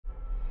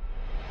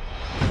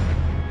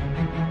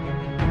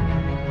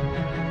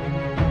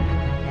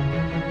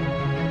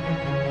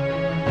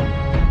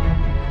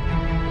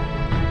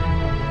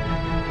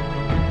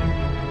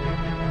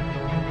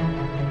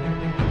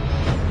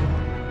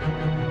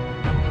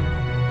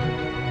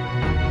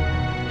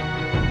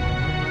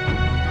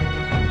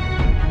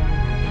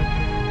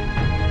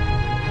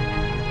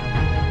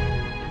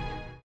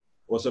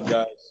What's up,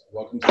 guys?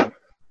 Welcome to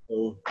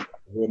the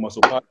Real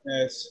Muscle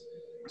Podcast.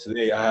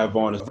 Today, I have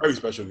on a very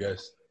special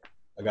guest.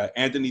 I got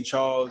Anthony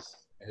Charles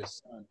and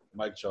his son,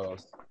 Mike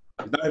Charles.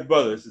 It's not his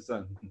brother, it's his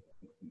son.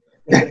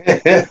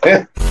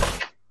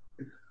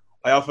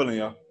 How y'all feeling,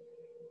 y'all?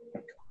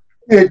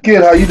 Good,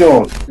 good. How you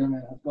doing? Good,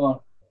 man. How's it going?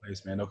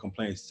 Thanks, man. No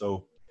complaints.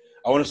 So,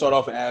 I want to start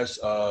off and ask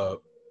how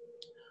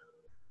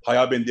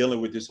y'all been dealing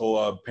with this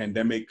whole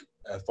pandemic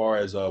as far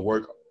as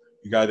work.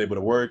 You guys able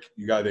to work?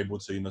 You guys able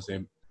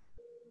to,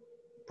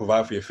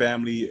 provide for your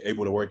family,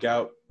 able to work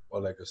out,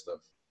 all that good stuff?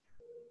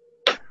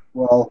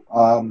 Well,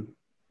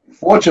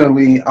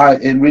 fortunately,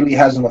 it really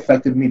hasn't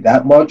affected me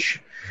that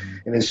much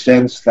in the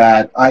sense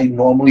that I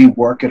normally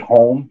work at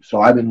home. So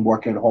I've been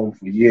working at home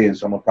for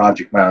years. I'm a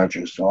project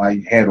manager, so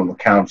I handle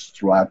accounts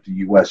throughout the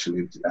U.S. and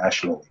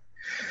internationally.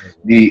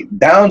 The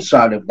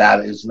downside of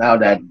that is now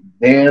that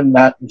they're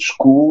not in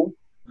school,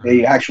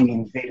 they actually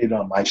invaded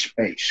on my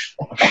space.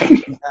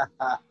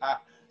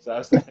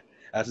 So that's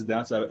the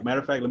downside.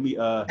 Matter of fact, let me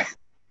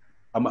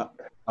I'm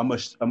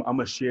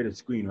gonna share the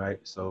screen, right?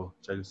 So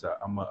check this out.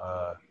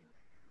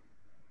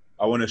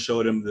 I want to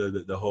show them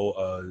the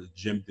whole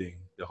gym thing,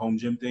 the home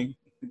gym thing.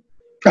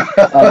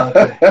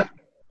 Okay. Let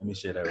me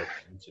share that. Let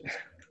me share the screen.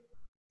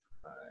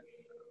 All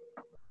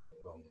right.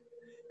 Boom.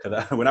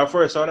 Because when I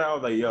first saw that, I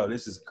was like, "Yo,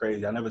 this is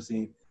crazy. I never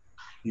seen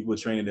people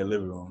train in their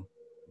living room."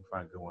 Let me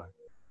find a good one.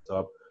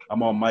 So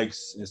I'm on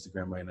Mike's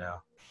Instagram right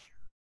now.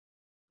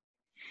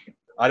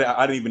 I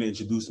didn't even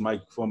introduce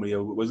Mike formally.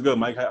 What's good,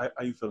 Mike? How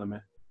you feeling,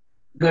 man?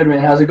 Good,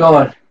 man. How's it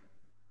going?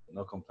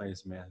 No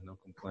complaints, man. No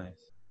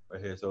complaints.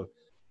 Right here. So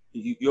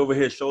you over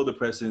here shoulder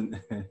pressing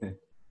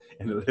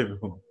in the living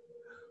room.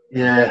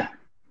 Yeah.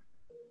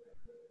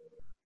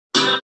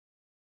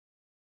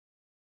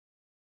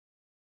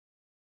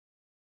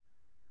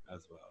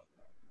 That's wild.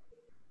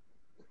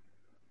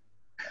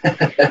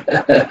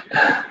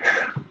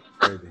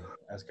 Crazy.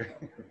 That's crazy.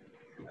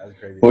 That's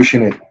crazy.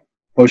 Pushing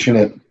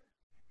it.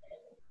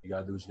 You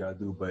gotta do what you gotta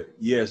do. But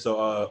yeah,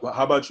 so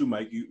how about you,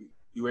 Mike?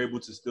 You were able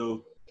to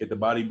still get the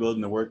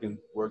bodybuilding and work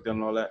done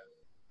and all that?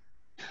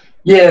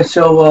 Yeah,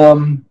 so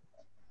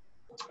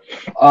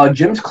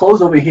gym's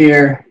closed over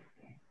here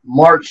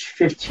March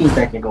 15th,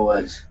 I think it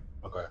was.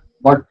 Okay.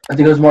 I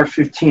think it was March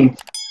 15th.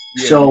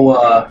 Yeah, so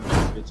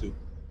me too.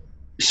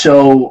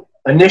 so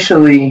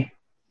initially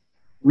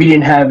we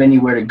didn't have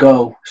anywhere to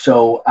go.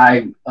 So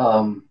I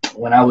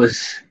when I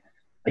was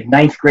like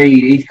 9th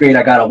grade, 8th grade,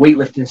 I got a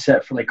weightlifting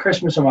set for like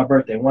Christmas or my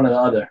birthday, one or the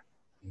other.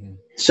 Mm-hmm.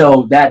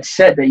 So that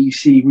set that you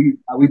see,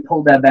 we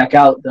pulled that back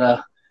out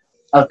the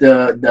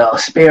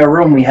spare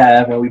room we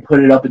have, and we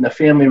put it up in the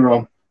family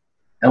room,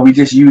 and we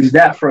just used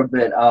that for a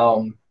bit.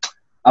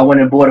 I went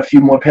and bought a few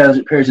more pairs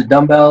of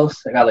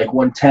dumbbells. I got like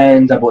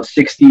 110s, I bought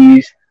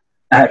 60s,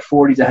 I had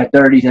 40s, I had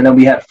 30s, and then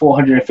we had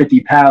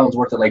 450 pounds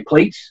worth of like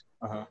plates.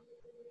 Uh-huh.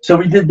 So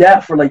we did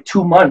that for like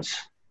 2 months,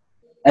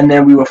 and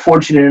then we were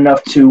fortunate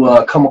enough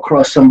to come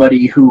across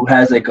somebody who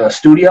has like a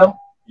studio.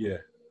 Yeah.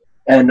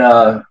 And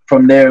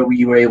from there,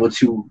 we were able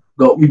to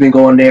go. We've been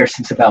going there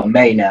since about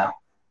May now.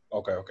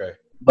 Okay.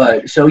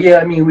 But so yeah,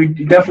 I mean, we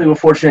definitely were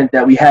fortunate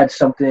that we had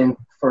something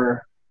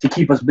to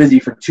keep us busy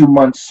for 2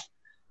 months,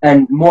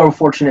 and more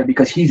fortunate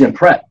because he's in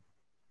prep.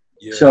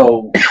 Yeah.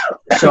 So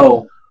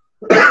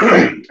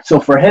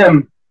for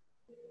him,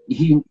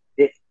 it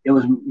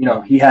was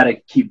he had to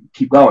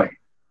keep going.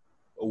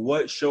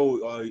 What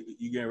show are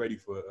you getting ready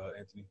for,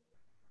 Anthony?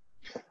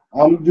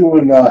 I'm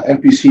doing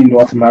NPC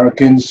North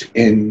Americans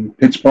in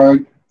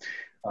Pittsburgh.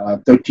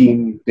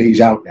 13 days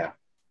out now.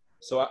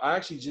 So I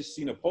actually just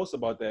seen a post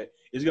about that.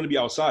 It's going to be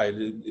outside.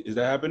 Is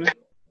that happening?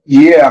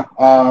 Yeah,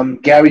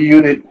 Gary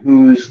Unit,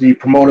 who's the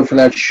promoter for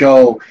that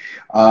show,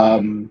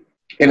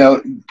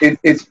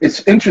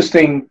 it's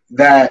interesting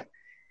that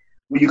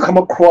when you come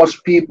across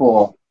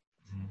people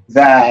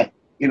that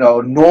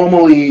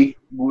normally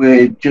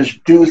would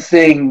just do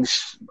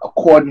things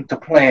according to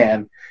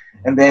plan,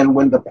 and then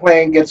when the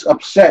plan gets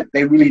upset,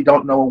 they really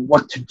don't know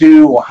what to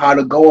do or how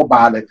to go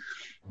about it.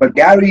 But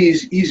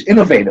he's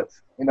innovative.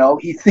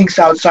 He thinks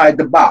outside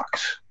the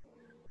box.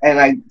 And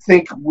I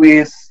think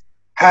with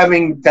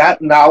having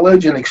that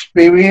knowledge and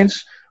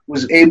experience,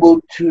 was able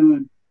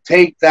to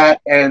take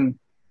that and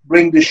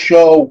bring the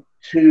show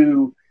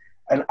to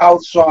an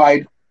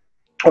outside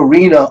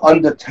arena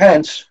under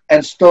tents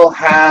and still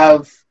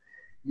have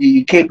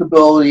the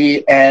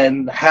capability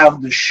and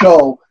have the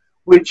show,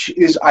 which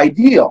is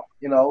ideal,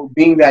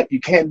 being that you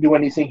can't do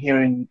anything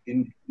here in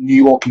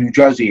New York, New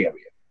Jersey area.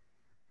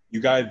 You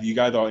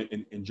guys are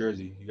in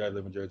Jersey. You guys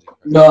live in Jersey. Okay.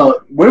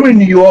 No, we're in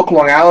New York,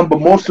 Long Island, but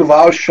most of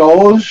our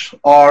shows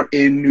are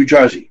in New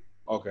Jersey.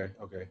 Okay.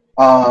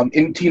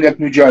 In Teaneck,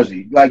 New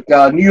Jersey. Like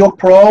New York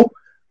Pro,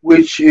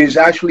 which is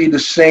actually the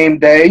same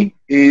day,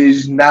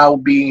 is now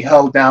being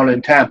held down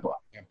in Tampa.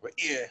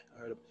 Yeah.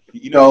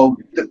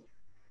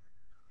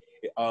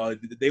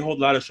 They hold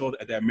a lot of shows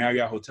at that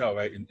Marriott Hotel,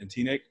 right, in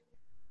Teaneck?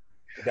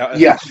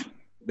 Yes.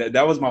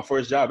 That was my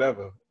first job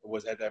ever,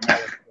 was at that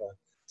Marriott Hotel.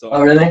 So,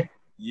 oh, really?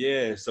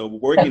 Yeah. So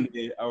working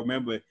there, I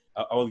remember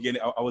I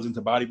was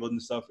into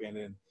bodybuilding stuff, and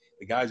then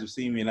the guys have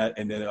seen me, and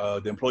then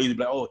the employees will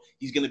be like, oh,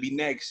 he's gonna be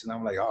next, and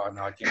I'm like, oh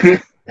no, I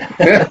can't.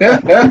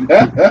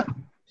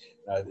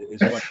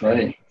 It's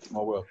funny.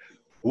 Oh well.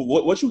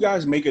 What you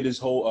guys make of this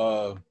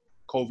whole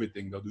COVID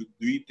thing though? Do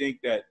you think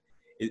that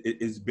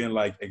it's been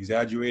like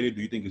exaggerated?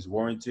 Do you think it's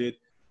warranted?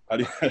 How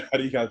do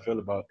you guys feel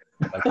about?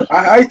 Like,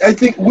 I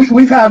think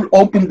we've had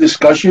open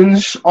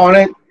discussions on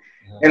it.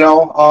 You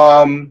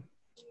know,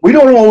 we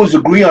don't always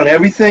agree on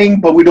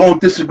everything, but we don't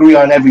disagree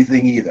on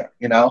everything either.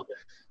 You know,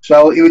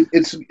 so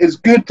it's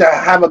good to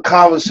have a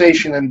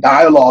conversation and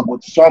dialogue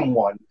with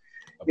someone,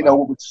 you know,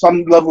 with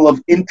some level of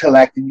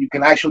intellect, and you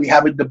can actually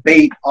have a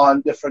debate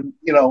on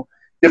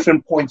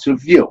different points of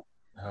view.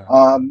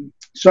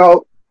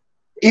 So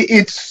it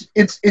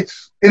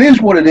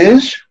is what it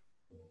is,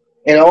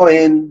 you know.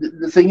 And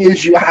the thing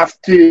is, you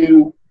have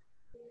to,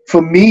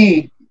 for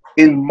me,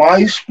 in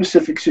my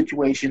specific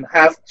situation,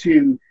 have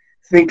to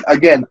think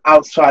again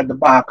outside the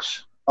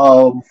box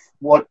of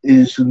what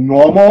is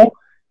normal,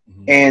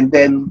 and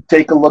then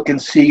take a look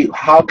and see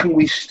how can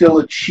we still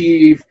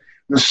achieve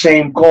the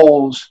same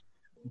goals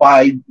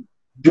by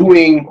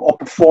doing or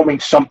performing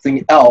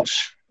something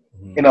else,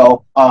 you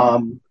know,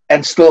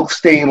 and still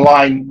stay in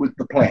line with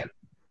the plan.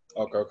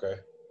 Okay.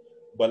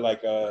 But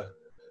like,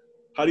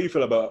 how do you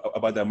feel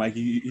about that, Mike?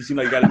 You seem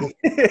like you got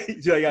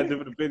a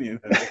different opinion.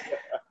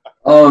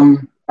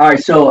 All right,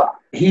 so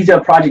he's a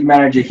project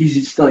manager.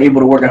 He's still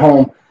able to work at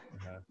home.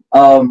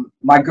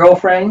 My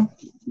girlfriend,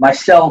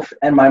 myself,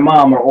 and my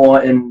mom are all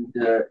in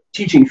the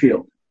teaching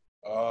field.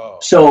 Oh.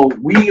 So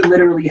we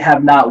literally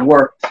have not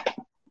worked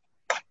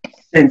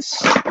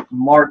since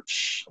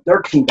March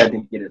 13th, I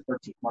think it is.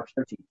 March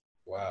 13th.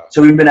 Wow.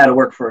 So we've been out of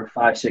work for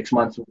 5-6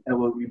 months, and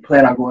we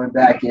plan on going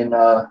back in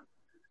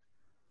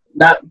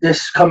not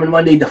this coming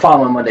Monday, the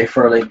following Monday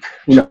for like,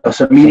 you know,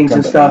 some meetings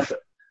and stuff.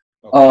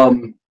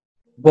 Okay.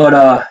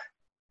 But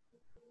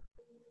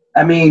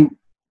I mean,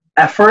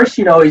 at first,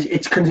 you know,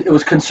 it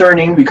was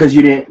concerning because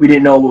we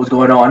didn't know what was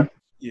going on.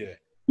 Yeah.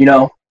 You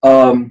know,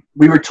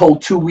 we were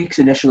told 2 weeks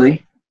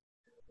initially,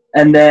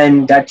 and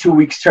then that 2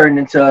 weeks turned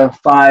into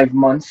 5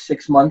 months,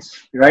 6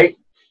 months, right?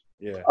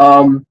 Yeah.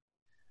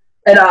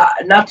 And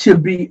not to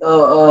be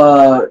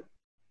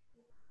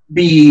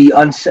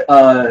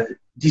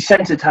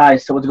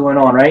desensitized to what's going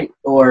on, right?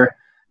 Or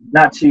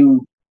not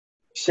to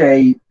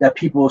say that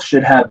people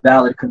should have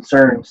valid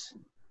concerns.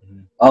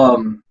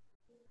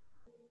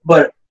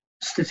 But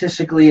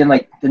statistically and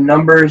like the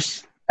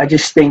numbers, I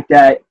just think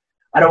that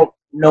I don't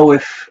know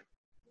if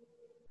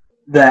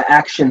the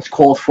actions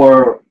called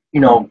for,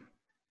 you know,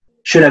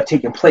 should have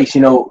taken place.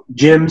 You know,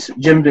 gyms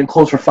been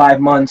closed for 5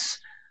 months.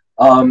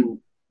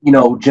 You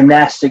know,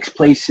 gymnastics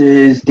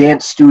places,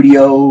 dance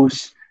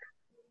studios,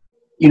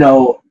 you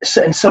know,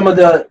 and some of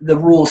the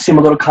rules seem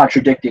a little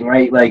contradicting,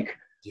 right? Like,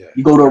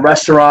 you go to a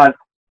restaurant,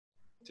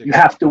 you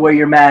have to wear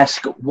your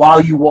mask while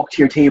you walk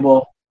to your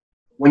table.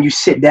 When you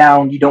sit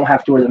down, you don't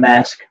have to wear the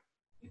mask.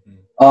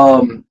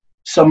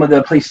 Some of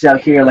the places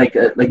out here,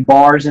 like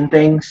bars and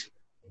things,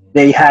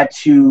 they had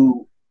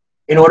to,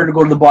 in order to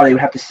go to the bar, they would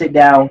have to sit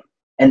down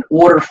and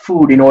order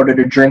food in order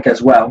to drink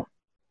as well.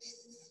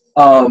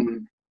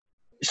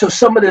 So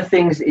some of the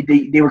things,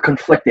 they were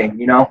conflicting,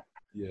 you know?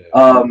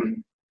 Yeah.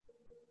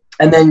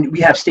 And then we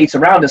have states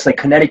around us like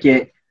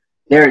Connecticut.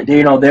 They're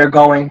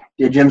going.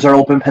 Their gyms are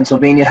open.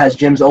 Pennsylvania has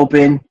gyms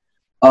open.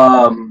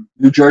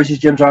 New Jersey's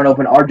gyms aren't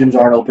open. Our gyms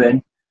aren't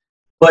open.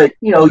 But,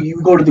 you know,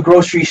 you go to the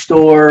grocery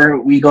store,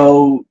 we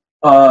go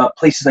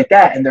places like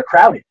that, and they're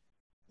crowded.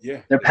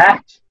 Yeah. They're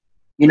packed,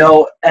 you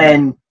know,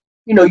 and,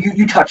 you know,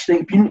 you touch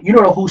things. You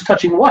don't know who's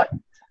touching what.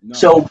 No.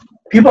 So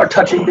people are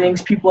touching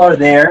things. People are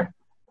there,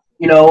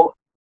 you know,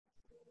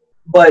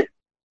 but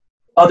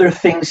other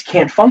things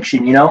can't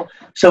function, you know.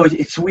 So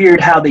it's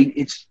weird how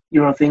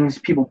things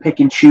people pick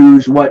and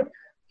choose what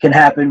can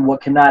happen,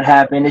 what cannot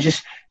happen. It's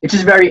just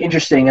very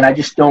interesting, and I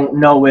just don't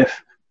know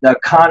if the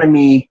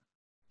economy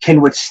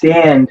can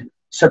withstand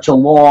such a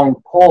long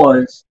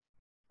pause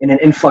in an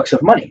influx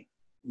of money.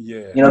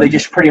 Yeah. You know, they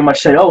just pretty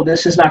much said, "Oh,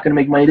 this is not going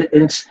to make money,"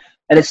 and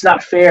it's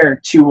not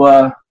fair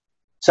to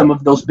some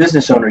of those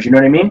business owners. You know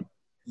what I mean?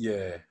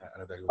 Yeah.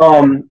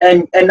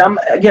 And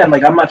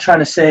I'm not trying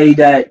to say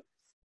that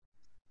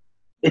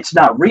it's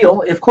not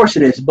real. Of course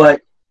it is, but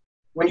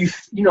when you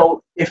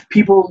know, if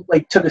people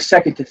like took a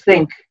second to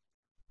think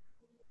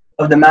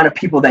of the amount of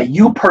people that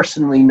you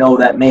personally know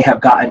that may have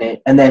gotten it,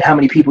 and then how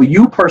many people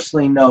you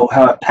personally know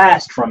have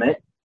passed from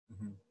it,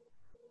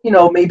 you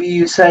know, maybe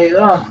you say,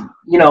 oh,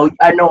 you know,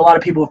 I know a lot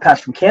of people have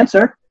passed from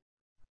cancer.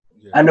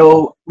 Yeah.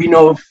 We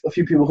know of a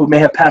few people who may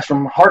have passed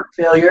from heart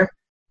failure.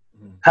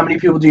 How many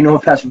people do you know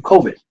have passed from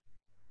COVID?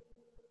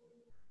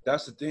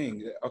 That's the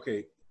thing.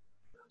 Okay.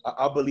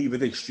 I believe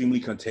it's extremely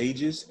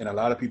contagious, and a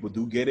lot of people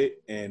do get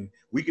it. And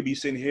we could be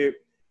sitting here,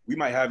 we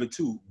might have it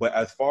too. But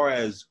as far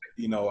as,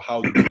 you know,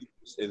 how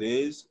it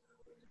is,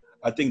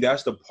 I think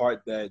that's the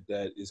part that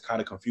is kind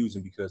of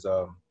confusing, because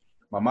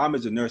my mom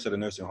is a nurse at a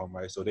nursing home,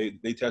 right? So they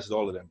tested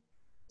all of them,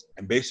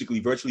 and basically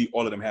virtually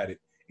all of them had it,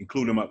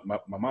 including my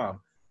mom.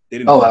 They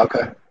didn't. Oh,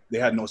 okay. They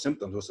had no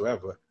symptoms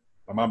whatsoever.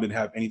 My mom didn't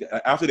have anything.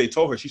 After they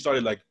told her, she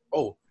started like,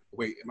 oh,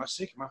 wait, am I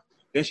sick?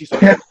 Then she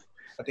started,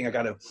 I think I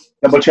got to.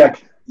 Double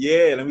check.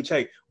 Yeah, let me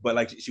check. But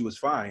like she was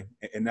fine.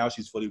 And now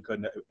she's fully cut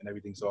and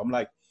everything. So I'm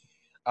like,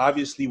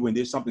 obviously when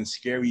there's something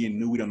scary and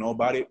new, we don't know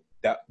about it,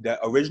 that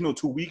original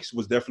 2 weeks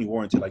was definitely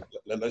warranted. Like,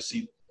 let's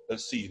see.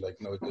 Like,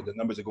 you know, the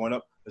numbers are going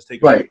up. Let's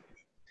take right. it.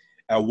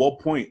 At what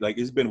point, like,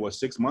 it's been, what,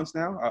 6 months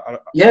now?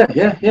 Yeah.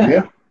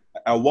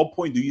 At what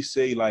point do you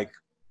say, like,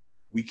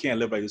 we can't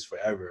live like this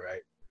forever,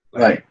 right?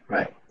 Like,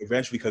 right.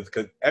 Eventually,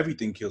 because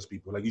everything kills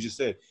people. Like you just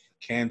said,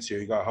 cancer,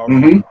 you got heart.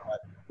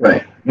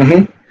 Right.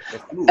 And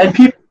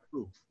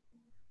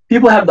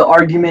people have the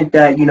argument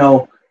that, you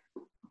know,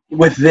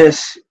 with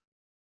this,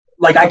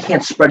 like, I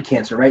can't spread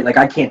cancer, right? Like,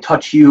 I can't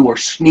touch you or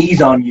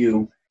sneeze on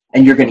you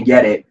and you're going to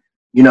get it,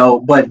 you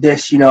know? But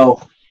this, you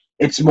know,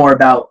 it's more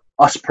about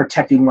us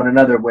protecting one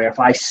another, where if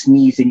I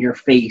sneeze in your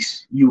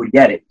face, you would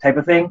get it, type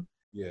of thing.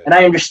 Yeah. And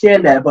I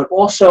understand that, but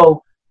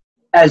also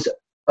as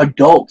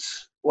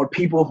adults or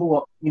people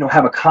who, you know,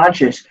 have a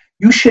conscience,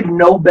 you should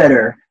know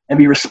better and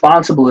be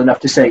responsible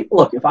enough to say,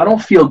 look, if I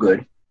don't feel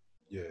good,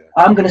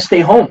 I'm going to stay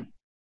home.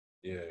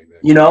 Yeah,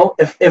 exactly. You know,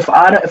 if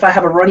I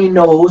have a runny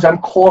nose, I'm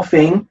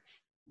coughing,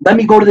 let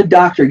me go to the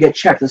doctor, get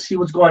checked, let's see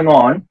what's going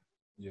on.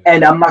 Yeah.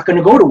 And I'm not going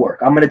to go to work.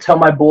 I'm going to tell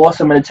my boss,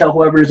 I'm going to tell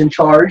whoever is in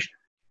charge.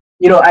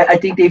 You know, I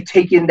think they've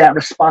taken that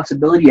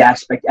responsibility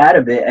aspect out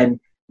of it and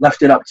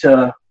left it up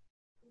to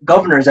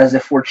governors as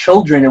if we're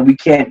children and we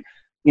can't,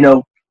 you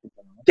know,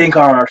 think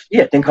on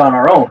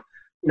our own.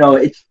 You know,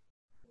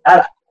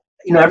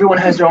 you know, everyone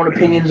has their own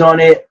opinions on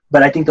it,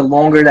 but I think the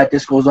longer that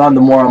this goes on,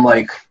 the more I'm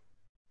like,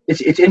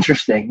 it's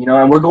interesting, you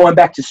know. And we're going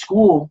back to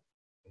school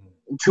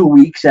in 2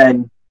 weeks,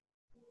 and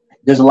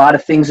there's a lot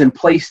of things in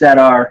place that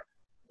are,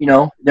 you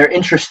know, they're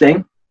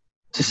interesting,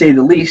 to say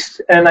the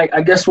least. And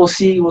I guess we'll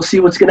see what's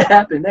going to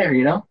happen there,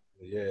 you know?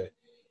 Yeah.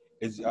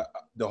 It's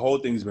the whole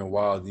thing's been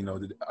wild, you know.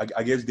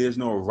 I guess there's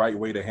no right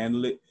way to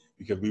handle it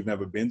because we've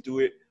never been through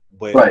it.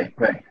 But right.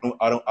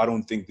 I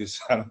don't think this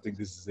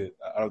is it.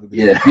 I don't think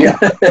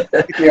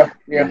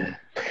Yeah.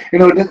 You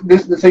know,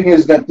 the thing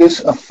is that this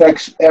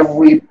affects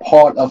every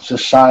part of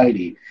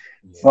society,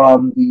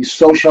 from the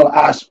social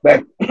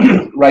aspect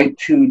right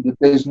to the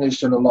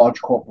business and the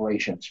large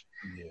corporations.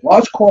 Yeah.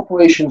 Large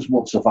corporations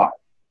will survive.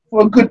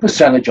 For a good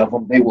percentage of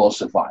them, they will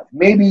survive.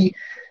 Maybe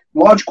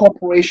large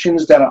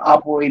corporations that are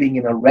operating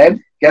in a red,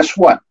 guess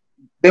what?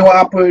 They were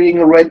operating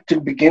in a red to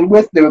begin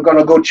with. They were going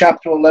to go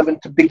Chapter 11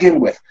 to begin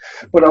with.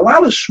 But a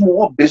lot of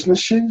small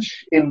businesses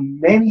in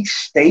many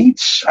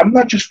states, I'm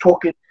not just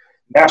talking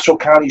Nassau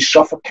County,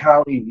 Suffolk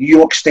County, New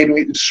York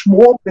State,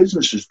 small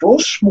businesses,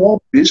 those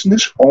small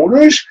business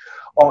owners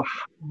are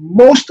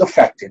most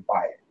affected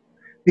by it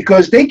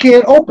because they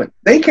can't open.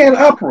 They can't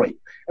operate.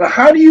 Now,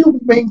 how do you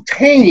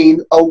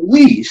maintain a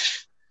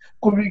lease?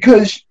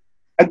 Because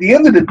at the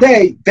end of the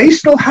day, they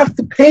still have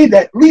to pay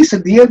that lease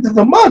at the end of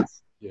the month.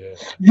 Yeah.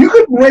 You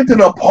could rent an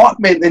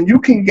apartment and you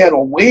can get a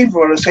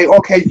waiver to say,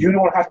 okay, you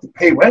don't have to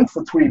pay rent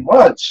for 3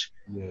 months,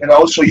 you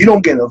know, so you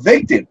don't get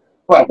evicted.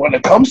 But when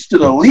it comes to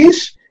the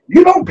lease,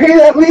 you don't pay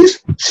that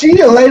lease, see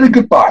you later,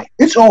 goodbye.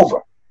 It's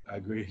over. I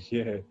agree,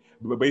 yeah.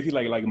 But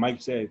basically, like Mike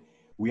said,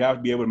 we have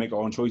to be able to make our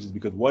own choices,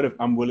 because what if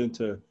I'm willing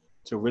to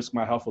risk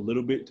my health a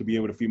little bit to be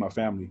able to feed my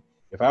family?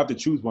 If I have to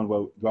choose one,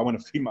 well, do I want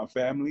to feed my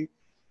family?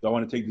 Do I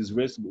want to take this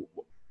risk?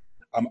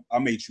 I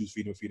may choose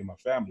feeding my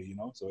family, you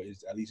know. So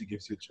at least it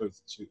gives you a choice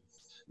to choose.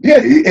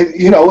 Yeah,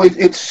 you know,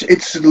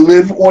 it's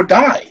live or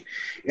die.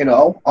 You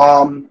know,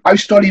 I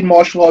studied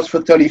martial arts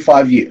for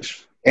 35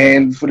 years,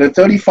 and for the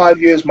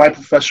 35 years, my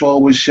professor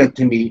always said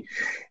to me,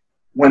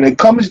 when it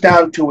comes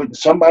down to it,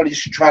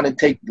 somebody's trying to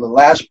take the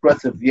last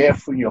breath of air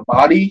from your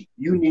body,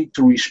 you need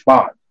to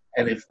respond.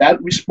 And if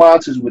that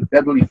response is with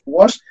deadly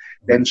force,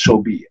 then so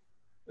be it.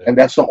 Yeah. And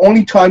that's the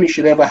only time you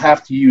should ever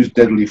have to use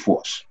deadly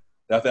force.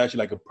 That's actually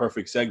like a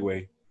perfect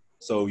segue.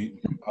 So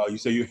you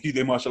say you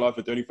did martial arts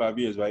for 35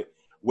 years, right?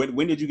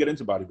 When did you get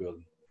into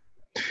bodybuilding?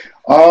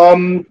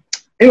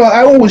 You know,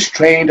 I always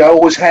trained. I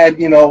always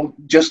had, you know,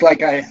 just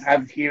like I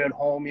have here at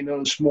home, you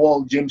know, a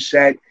small gym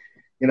set,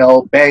 you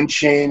know,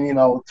 benching, you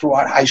know,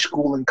 throughout high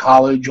school and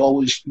college,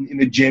 always in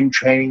the gym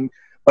training,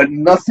 but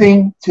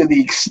nothing to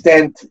the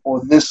extent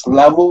or this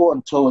level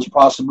until it was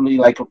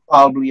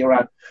probably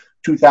around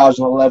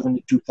 2011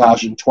 to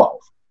 2012.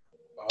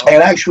 Oh.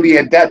 And actually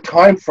at that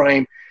time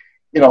frame,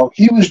 you know,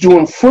 he was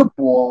doing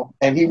football,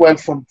 and he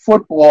went from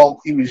football,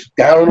 he was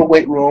down in the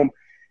weight room,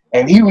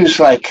 and he was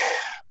like,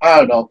 I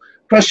don't know,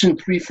 pressing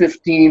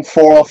 315,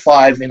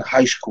 405 in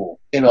high school,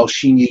 you know,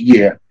 senior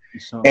year.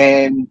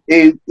 And,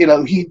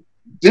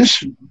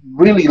 this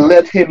really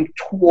led him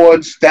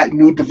towards that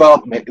new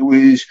development. It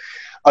was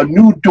a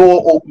new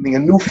door opening, a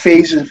new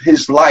phase of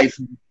his life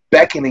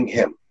beckoning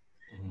him.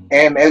 Mm-hmm.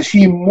 And as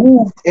he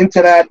moved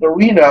into that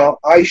arena,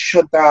 I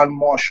shut down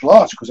martial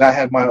arts because I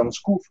had my own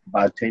school for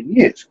about 10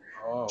 years.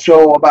 Oh.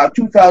 So about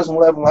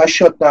 2011, I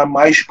shut down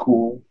my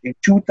school. In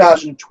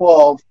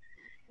 2012,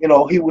 you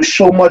know, he was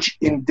so much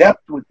in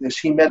depth with this.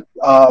 He met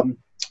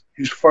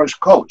his first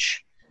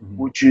coach, mm-hmm.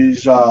 which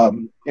is,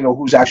 you know,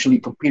 who's actually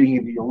competing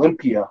in the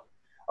Olympia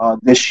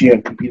this year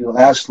and competed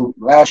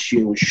last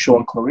year was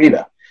Sean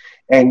Clarita.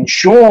 And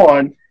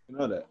Sean,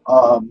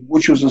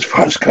 which was his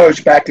first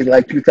coach back in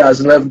like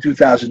 2011,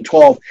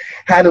 2012,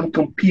 had him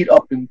compete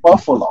up in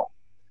Buffalo.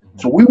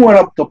 So we went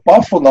up to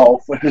Buffalo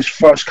for his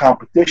first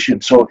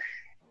competition. So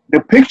the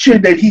picture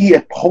that he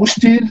had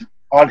posted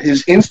on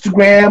his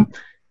Instagram,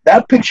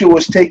 that picture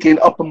was taken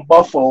up in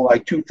Buffalo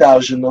like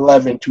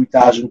 2011,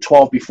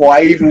 2012, before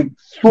I even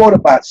thought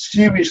about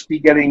seriously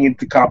getting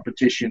into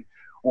competition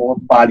or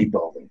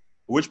bodybuilding.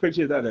 Which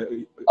picture is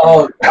that?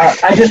 Oh,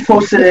 I just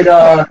posted it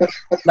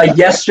like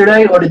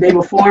yesterday or the day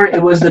before.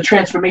 It was the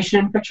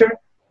transformation picture.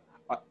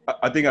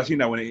 I think I seen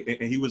that one,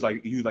 and he was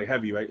like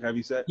heavy, right?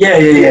 Heavy set.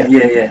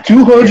 Yeah.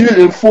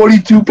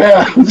 242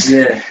 pounds.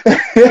 Yeah.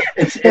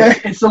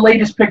 It's the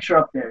latest picture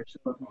up there.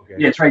 So, Okay.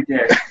 yeah, it's right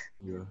there.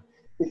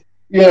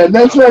 Yeah,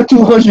 that's not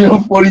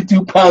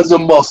 242 pounds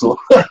of muscle.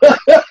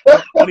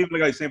 Don't even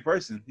look like the same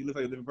person. He looks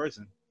like a different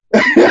person.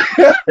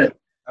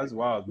 That's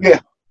wild, man. Yeah.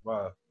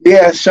 Wow.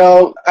 Yeah,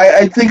 so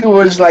I think it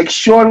was like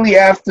shortly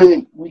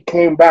after we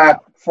came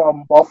back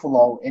from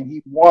Buffalo, and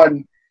he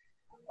won.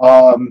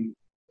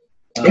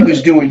 He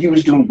was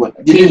doing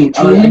what? Team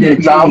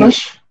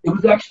knowledge. It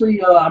was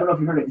actually I don't know if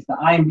you heard it. It's the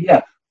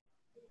IMBF.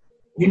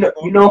 You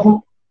know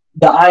who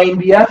the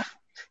IMBF?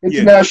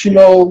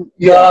 International.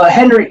 Yeah,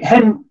 Henry.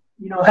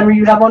 You know Henry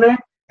you have on there?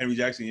 Henry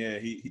Jackson, yeah.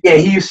 He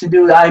used to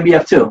do the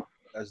IMBF too.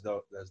 That's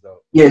dope.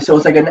 Yeah, so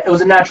it's like it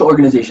was a natural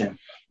organization.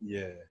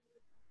 Yeah.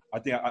 I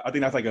think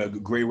that's like a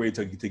great way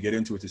to get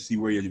into it, to see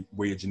where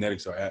your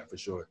genetics are at, for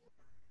sure.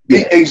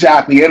 Yeah,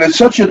 exactly. And at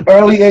such an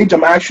early age,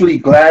 I'm actually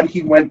glad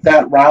he went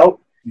that route.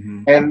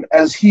 Mm-hmm. And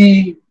as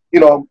he,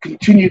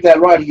 continued that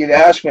route, he had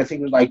asked me, I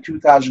think it was like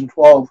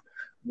 2012,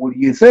 what do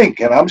you think?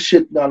 And I'm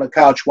sitting on the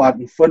couch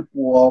watching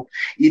football,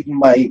 eating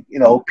my,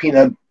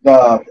 peanut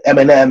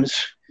M&Ms,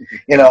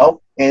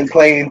 and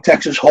playing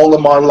Texas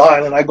Hold'em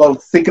online. And I go,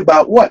 think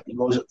about what? He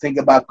goes, think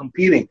about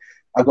competing.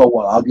 I go,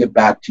 well, I'll get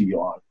back to you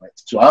on it.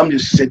 So I'm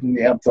just sitting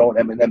there, I'm throwing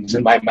M&Ms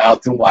in my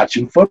mouth and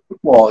watching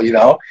football,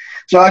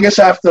 So I guess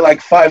after like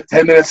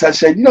 5-10 minutes, I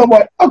said, you know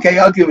what? Okay,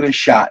 I'll give it a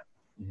shot.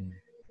 Mm-hmm.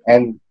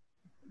 And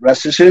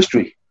rest is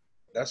history.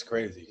 That's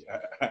crazy.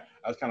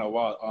 That's kind of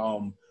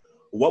wild.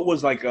 What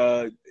was like,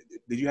 did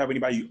you have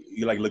anybody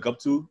you like look up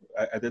to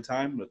at that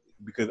time?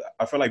 Because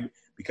I feel like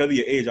because of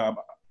your age, I'm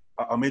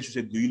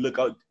interested.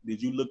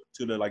 Did you look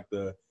to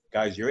the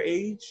guys your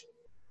age,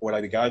 or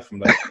like the guys from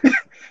like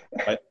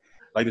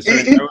the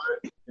certain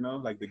era,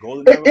 like the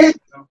golden era?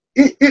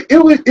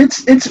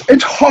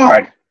 It's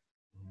hard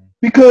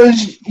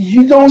because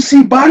you don't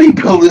see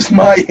bodybuilders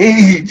my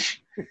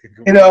age,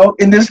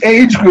 in this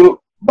age group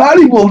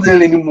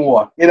bodybuilding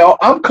anymore.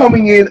 I'm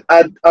coming in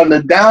on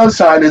the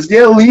downside. As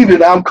they're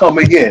leaving, I'm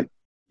coming in.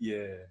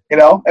 Yeah.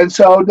 And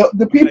so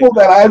the people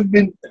that I've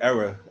been the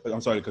era. I'm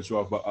sorry to cut you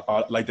off,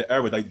 but like the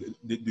era, like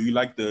do you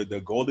like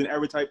the golden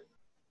era type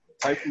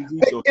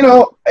physique?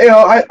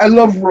 I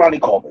love Ronnie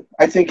Coleman.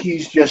 I think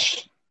he's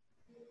just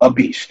a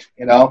beast.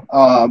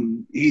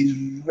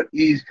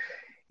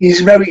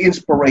 He's very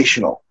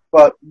inspirational.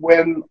 But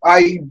when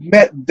I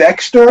met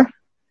Dexter,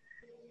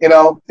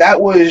 that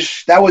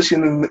was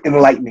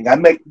enlightening. I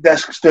met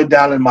Dexter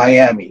down in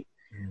Miami.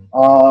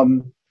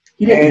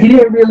 He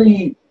didn't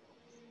really.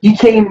 He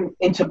came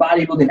into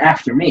bodybuilding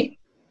after me.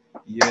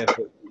 Yeah,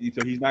 so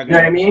he's not. You know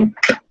what I mean?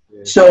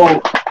 Yeah.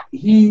 So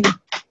he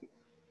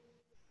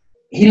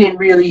didn't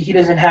really. He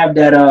doesn't have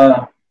that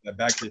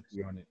back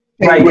history on it.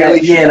 Right.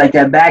 Like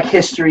that back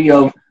history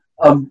of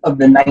the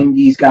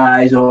 '90s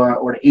guys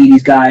or the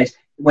 '80s guys.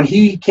 When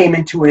he came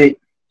into it,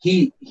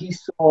 he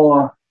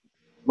saw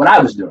what I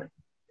was doing.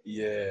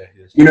 Yeah.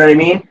 You know what I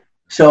mean?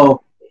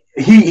 So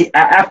he,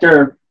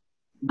 after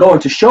going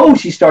to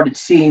shows, he started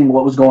seeing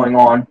what was going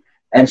on.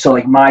 And so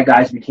like my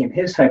guys became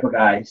his type of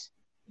guys,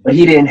 but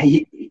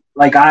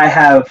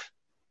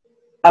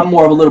I'm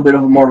more of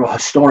a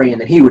historian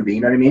than he would be.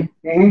 You know what I mean?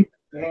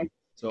 Mm-hmm. Mm-hmm.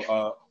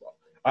 So,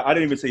 I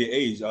didn't even say your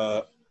age.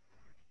 How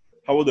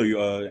old are you,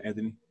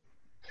 Anthony?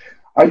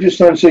 I just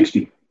turned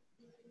 60.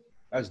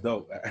 That's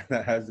dope.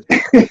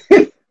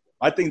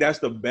 I think that's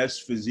the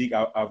best physique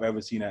I've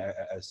ever seen at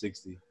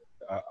 60.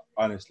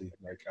 Honestly,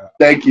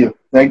 Thank you.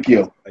 Like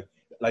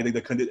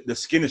the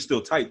skin is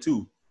still tight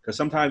too, because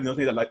sometimes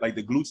that like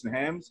the glutes and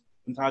hams,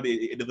 sometimes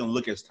it doesn't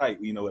look as tight.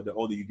 The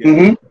older you get,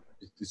 mm-hmm.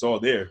 it's all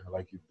there.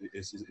 Like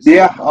it's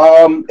yeah,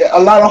 a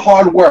lot of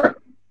hard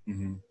work.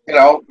 Mm-hmm.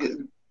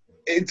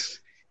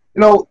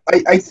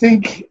 I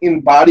think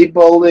in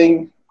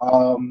bodybuilding,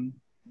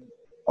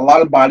 a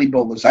lot of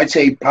bodybuilders, I'd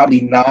say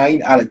probably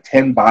 9 out of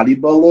 10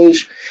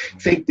 bodybuilders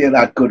think they're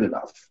not good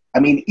enough. I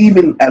mean,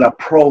 even at a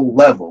pro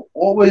level,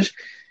 always,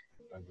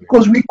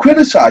 because we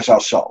criticize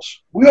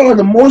ourselves. We are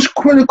the most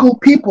critical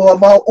people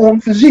of our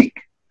own physique.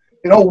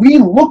 We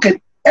look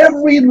at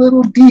every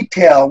little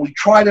detail. We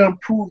try to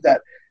improve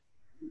that.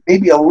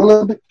 Maybe a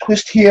little bit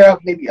twist here,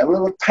 maybe a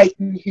little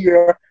tighten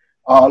here.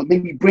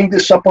 Maybe bring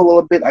this up a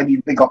little bit. I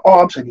need bigger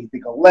arms. I need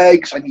bigger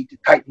legs. I need to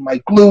tighten my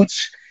glutes.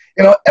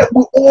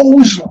 We're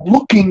always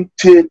looking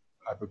to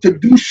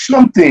do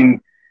something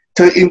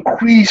to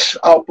increase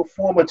our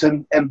performance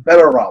and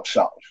better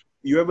ourselves.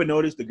 You ever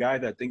notice the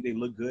guys that think they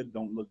look good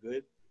don't look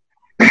good?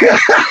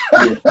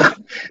 The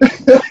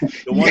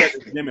one at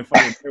the gym in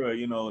front of the mirror,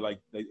 you know,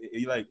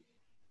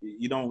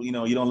 you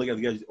don't look at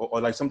the guys, or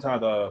like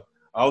sometimes I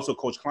also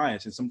coach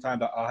clients, and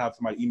sometimes I'll have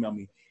somebody email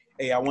me,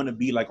 hey, I want to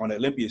be like on the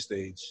Olympia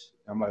stage.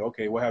 I'm like,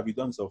 okay, what have you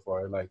done so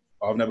far? Like,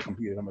 oh, I've never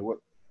competed. I'm like, what?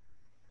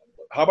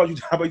 How about you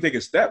take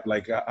a step?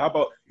 Like, how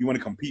about you want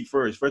to compete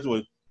first? First of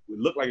all,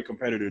 look like a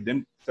competitor,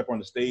 then step on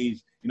the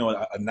stage, you know,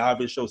 a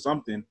novice, show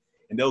something,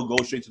 and they'll go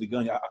straight to the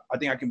gun. I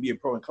think I can be a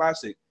pro in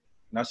classic.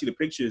 And I see the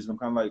pictures, and I'm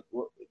kind of like,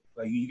 what?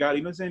 Like, you got,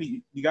 you know what I'm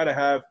saying? You got to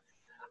have.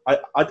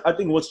 I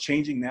think what's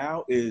changing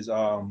now is,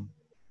 how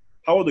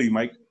old are you,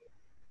 Mike?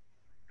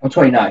 I'm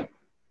 29.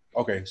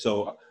 Okay,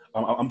 so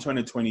I'm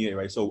turning 28,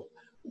 right? So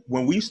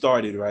when we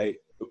started, right,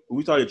 when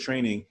we started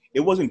training, it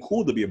wasn't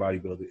cool to be a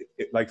bodybuilder.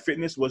 Like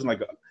fitness wasn't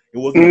like it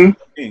wasn't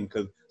a thing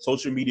because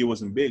social media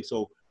wasn't big.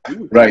 So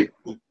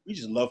we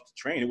just loved to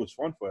train. It was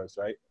fun for us,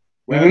 right?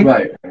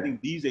 Right. I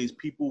think these days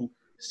people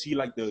see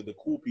like the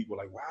cool people,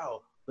 like,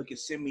 wow, look at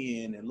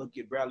Simeon and look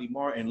at Bradley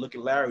Martin, look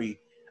at Larry.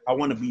 I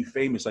want to be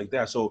famous like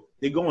that. So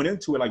they're going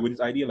into it like with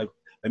this idea, like,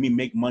 let me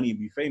make money and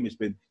be famous.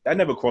 But that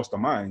never crossed their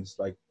minds.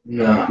 Like,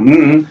 no.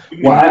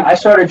 Well, I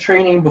started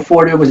training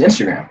before there was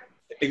Instagram.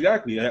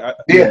 Exactly.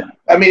 Yeah.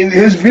 I mean,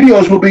 his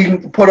videos were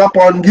being put up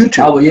on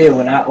YouTube. Oh yeah.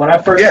 When I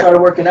first started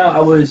working out, I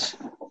was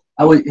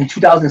in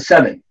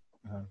 2007.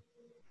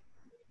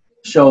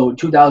 So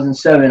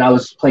 2007, I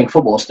was playing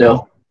football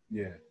still.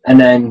 Yeah. And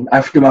then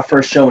I did my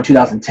first show in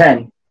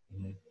 2010.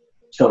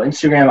 So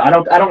Instagram,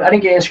 I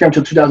didn't get Instagram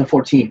until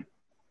 2014.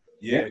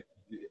 Yeah.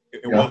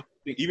 Well,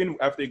 even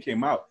after it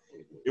came out,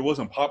 it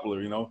wasn't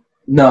popular, you know.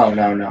 No.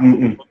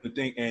 The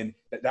thing, and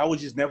that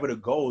was just never the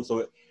goal.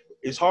 So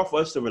it's hard for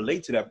us to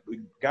relate to that.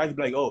 Guys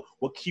be like, "Oh,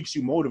 what keeps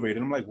you motivated?"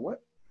 And I'm like,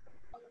 "What?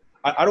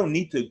 I don't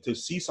need to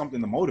see something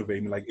to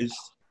motivate me. Like,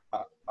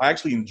 I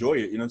actually enjoy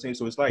it. You know what I'm saying?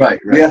 So it's like, right.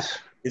 Yes,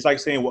 it's like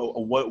saying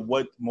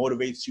what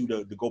motivates you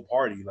to go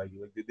party. Like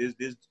this,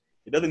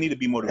 it doesn't need to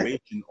be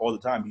motivation all the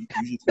time. You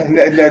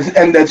just,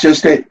 and that's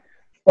just it.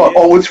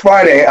 Oh, it's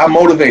Friday. I'm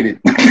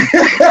motivated.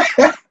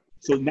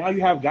 So now you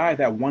have guys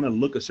that want to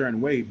look a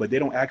certain way, but they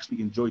don't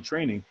actually enjoy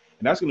training,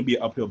 and that's going to be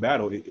an uphill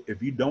battle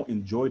if you don't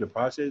enjoy the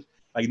process.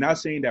 Like, not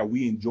saying that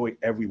we enjoy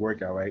every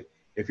workout, right?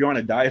 If you're on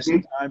a diet,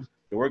 sometimes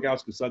the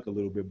workouts can suck a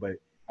little bit, but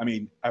I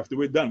mean, after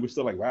we're done, we're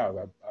still like,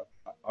 wow,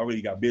 I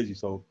already got busy.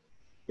 So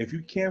if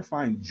you can't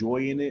find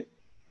joy in it,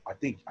 I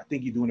think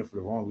you're doing it for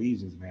the wrong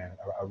reasons, man.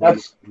 I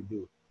really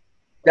do.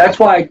 That's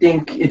why I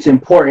think it's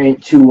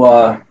important to,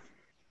 a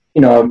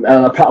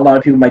lot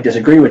of people might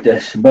disagree with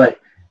this, but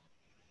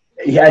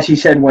as he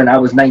said, when I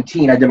was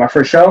 19, I did my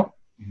first show,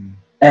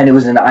 and it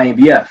was in the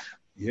INBF.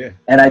 Yeah.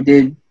 And I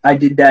did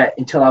that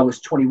until I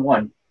was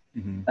 21,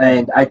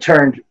 and I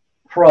turned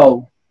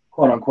pro,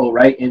 quote unquote,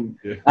 right, in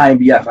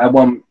INBF. I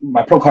won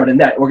my pro card in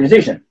that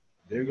organization.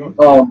 There you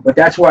go. But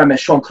that's where I met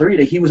Sean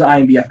Clarita. He was an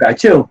INBF guy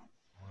too,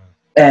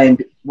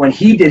 and when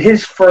he did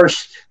his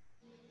first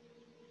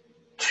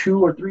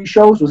 2 or 3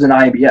 shows was in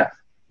INBF.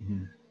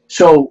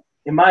 So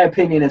in my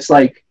opinion, it's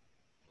like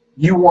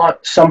you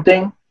want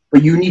something,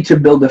 but you need to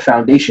build a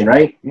foundation,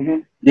 right?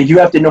 Like you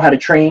have to know how to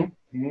train.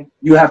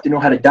 You have to know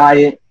how to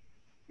diet.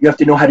 You have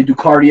to know how to do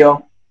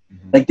cardio.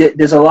 Like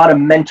there's a lot of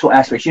mental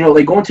aspects. You know,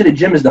 like going to the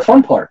gym is the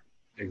fun part.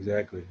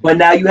 Exactly. But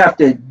now you have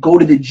to go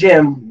to the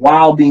gym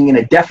while being in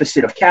a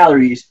deficit of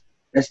calories.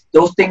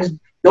 Those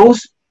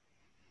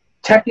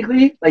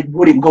technically like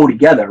wouldn't go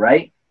together,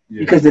 right?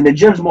 Yeah. Because then the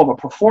gym's more of a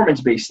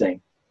performance-based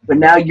thing. But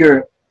now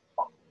you're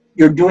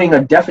doing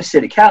a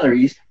deficit of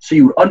calories, so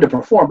you would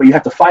underperform, but you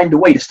have to find a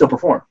way to still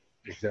perform.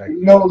 Exactly.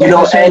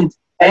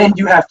 And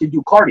you have to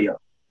do cardio.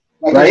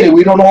 Like I say,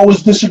 we don't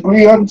always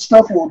disagree on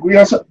stuff or agree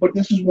on stuff, but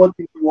this is one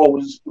thing I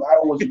always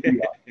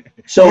agree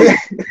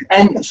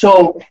on.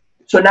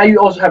 So now you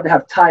also have to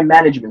have time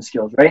management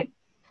skills, right?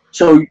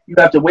 So you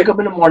have to wake up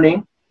in the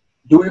morning,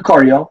 do your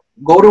cardio,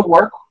 go to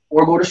work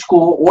or go to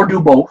school or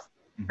do both.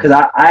 Because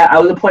I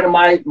was at the point of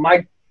my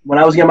when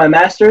I was getting my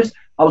master's,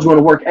 I was going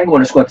to work and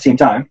going to school at the same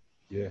time.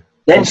 Yeah.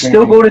 Then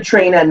still go to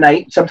train at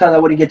night. Sometimes I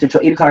wouldn't get there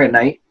till 8 o'clock at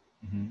night.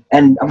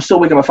 And I'm still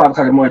waking up at 5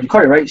 o'clock in the morning to do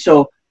cardio, right?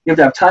 So you have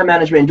to have time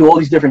management and do all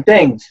these different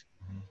things.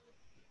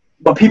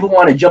 But people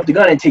want to jump the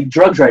gun and take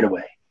drugs right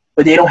away.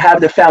 But they don't have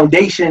the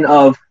foundation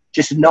of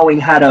just knowing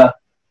how to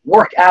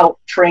work out,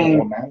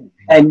 train,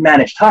 and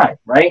manage time,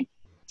 right?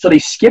 So they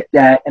skip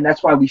that, and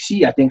that's why we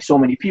see, I think, so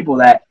many people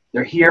that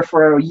they're here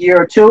for a year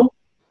or two,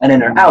 and then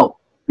they're out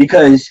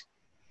because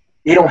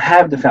they don't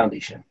have the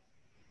foundation.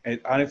 And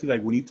honestly,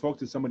 like when you talk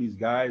to some of these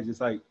guys, it's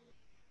like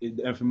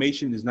the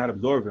information is not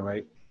absorbing,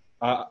 right?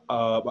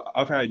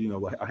 I've had,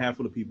 a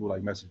handful of people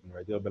like message me,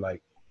 right? They'll be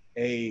like,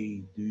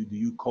 "Hey, do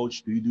you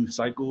coach? Do you do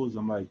cycles?"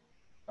 I'm like,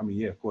 I mean,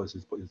 yeah, of course,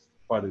 it's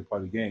part of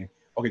the game.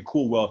 Okay,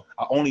 cool. Well,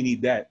 I only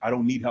need that. I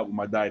don't need help with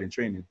my diet and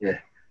training. Yeah.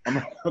 I'm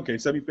like, okay,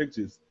 send me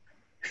pictures.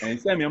 And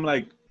send me. I'm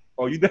like,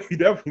 oh, you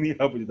definitely need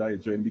help with your diet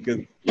and training because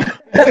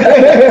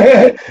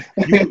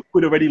you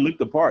would already look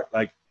the part.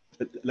 Like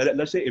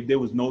let's say if there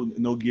was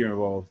no gear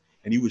involved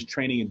and you was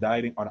training and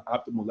dieting on an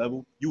optimal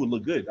level, you would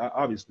look good,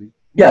 obviously.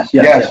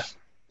 Yes.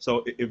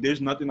 So if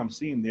there's nothing I'm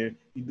seeing there,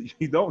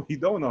 you don't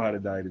know how to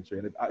diet and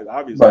train,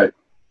 obviously. Right.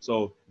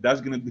 So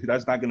that's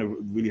not gonna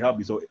really help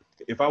you. So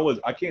if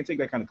I can't take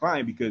that kind of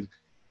client because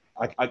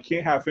I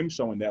can't have him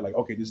showing that, like,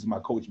 okay, this is my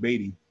coach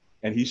Beatty,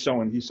 and he's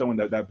showing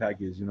that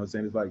package. You know what I'm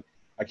saying? It's like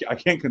I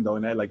can't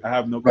condone that. Like, I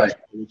have no control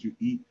over what you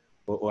eat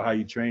or how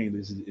you train.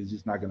 This is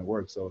just not gonna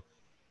work. So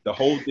the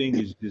whole thing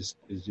is just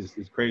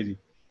crazy.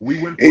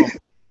 We went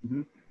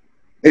from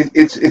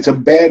it's a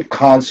bad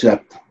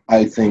concept,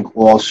 I think,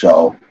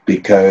 also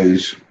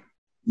because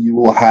you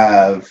will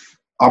have.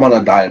 I'm on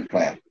a diet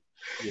plan.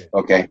 Yeah.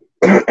 Okay.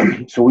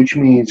 So which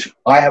means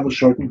I have a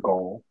certain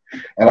goal,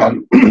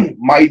 and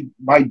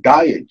my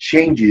diet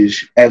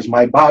changes as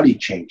my body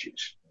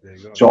changes.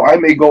 So I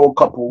may go a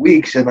couple of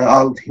weeks, and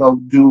he'll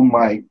do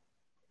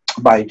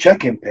my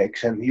check-in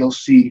pics, and he'll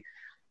see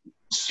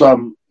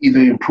some either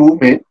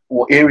improvement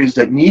or areas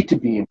that need to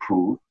be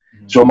improved.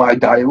 Mm-hmm. So my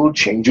diet will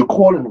change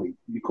accordingly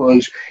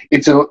because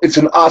it's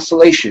an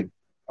oscillation.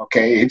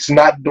 Okay, it's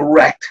not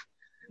direct.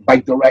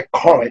 Like direct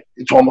current,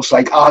 it's almost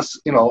like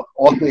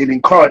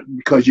alternating current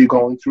because you're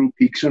going through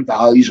peaks and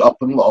valleys, up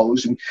and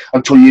lows, and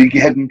until you're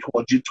heading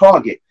towards your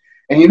target.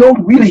 And you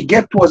don't really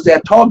get towards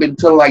that target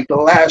until like the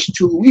last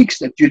 2 weeks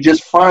that you're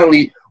just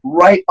finally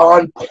right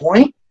on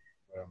point.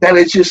 Then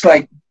it's just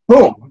like,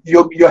 boom,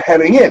 you're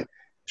heading in.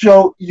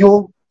 So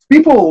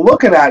people will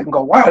look at that and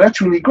go, wow,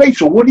 that's really great.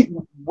 So what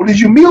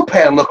does your meal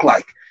plan look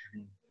like?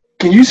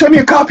 Can you send me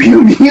a copy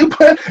of your meal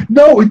plan?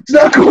 No, it's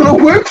not going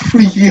to work for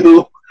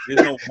you.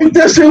 It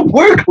doesn't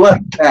work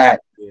like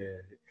that.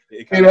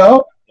 Yeah, you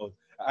know.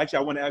 Actually,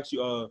 I want to ask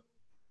you,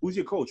 who's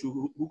your coach?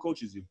 Who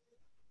coaches you?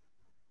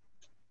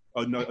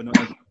 Oh no,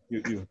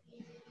 you.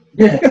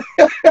 Yeah,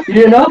 you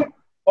didn't know?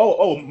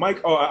 Oh, Mike.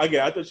 Oh,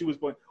 I thought she was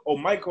going. Oh,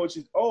 Mike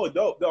coaches. Oh,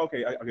 dope.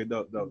 Okay,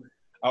 dope.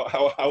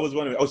 I was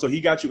wondering. Oh, so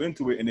he got you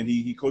into it, and then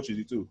he coaches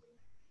you too.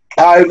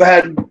 I've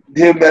had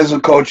him as a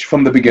coach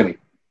from the beginning.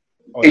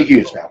 8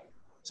 years now.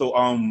 So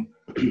I'm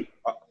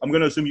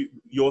gonna assume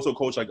you also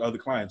coach like other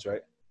clients,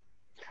 right?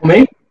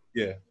 Me?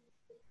 Yeah.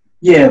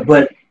 Yeah,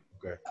 but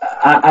okay.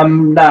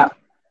 I'm not.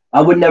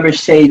 I would never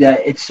say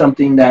that it's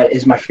something that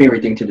is my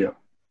favorite thing to do.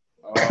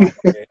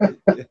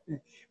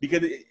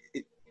 Because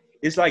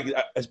it's like,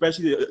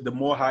 especially the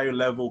more higher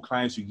level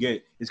clients you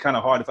get, it's kind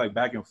of hard. It's like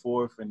back and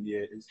forth, and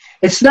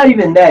it's not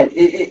even that.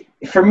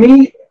 For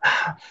me,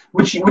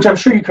 which I'm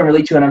sure you can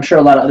relate to, and I'm sure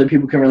a lot of other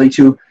people can relate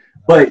to,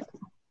 but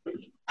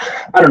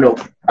I don't know.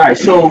 All right,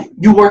 so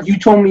you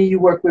told me you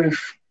work with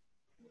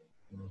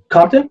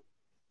Compton?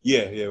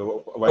 Yeah.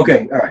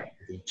 Okay, all right.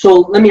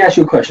 So let me ask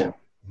you a question.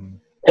 Mm-hmm.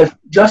 If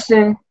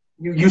Justin,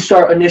 you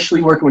start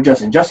initially working with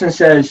Justin. Justin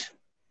says,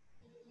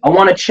 I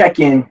want to check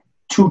in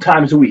 2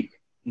 times a week.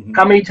 Mm-hmm.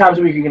 How many times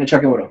a week are you going to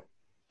check in with him?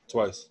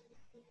 Twice.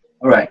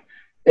 All right.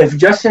 If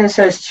Justin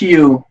says to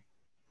you,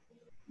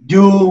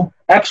 do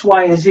X,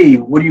 Y, and Z,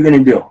 what are you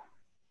going to do?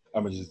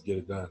 I'm going to just get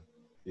it done.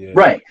 Yeah.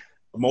 Right.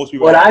 Most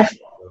people.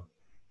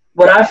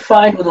 What I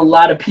find with a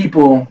lot of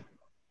people,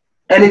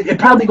 and it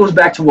probably goes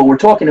back to what we're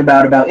talking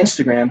about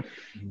Instagram,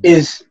 mm-hmm.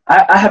 is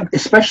I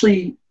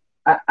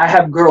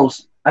have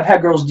girls. I've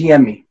had girls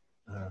DM me.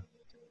 Uh-huh.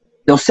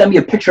 They'll send me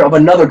a picture of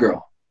another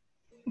girl.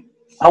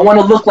 I want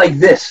to look like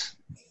this.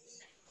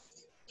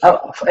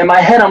 In my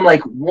head, I'm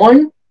like,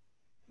 1,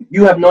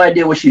 you have no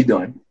idea what she's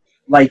doing,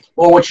 like,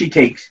 or what she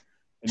takes.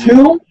 Mm-hmm.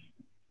 2,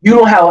 you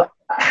don't know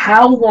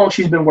how long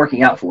she's been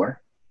working out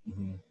for.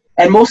 Mm-hmm.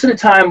 And most of the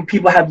time,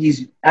 people have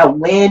these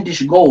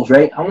outlandish goals,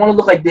 right? I want to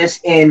look like this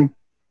in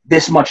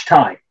this much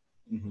time.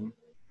 Mm-hmm.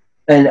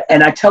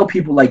 And I tell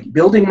people, like,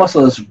 building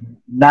muscle is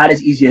not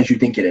as easy as you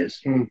think it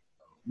is. Mm.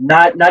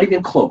 Not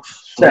even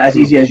close to as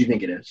easy as you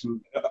think it is.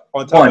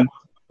 On top of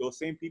those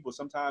same people,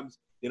 sometimes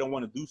they don't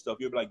want to do stuff.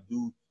 You'll be like,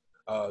 do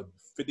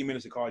 50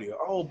 minutes of cardio.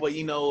 Oh, but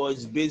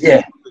it's busy.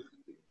 Yeah.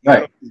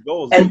 Right.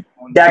 And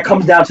that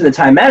comes down to the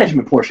time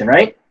management portion,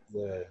 right?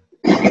 Yeah.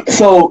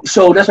 So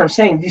that's what I'm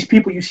saying. These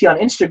people you see on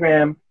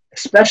Instagram,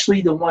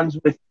 especially the ones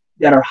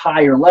that are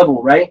higher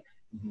level, right?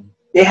 Mm-hmm.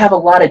 They have a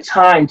lot of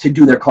time to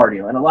do their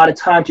cardio and a lot of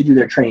time to do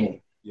their training.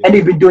 Yeah. And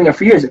they've been doing it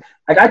for years.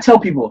 Like, I tell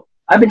people,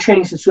 I've been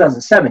training since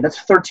 2007. That's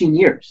 13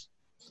 years.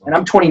 And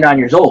I'm 29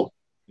 years old.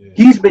 Yeah.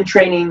 He's been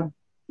training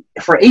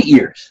for 8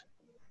 years.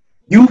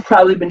 You've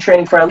probably been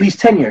training for at least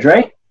 10 years,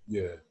 right?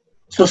 Yeah.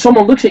 So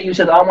someone looks at you and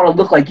says, I want to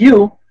look like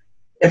you.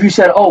 If you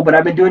said, oh, but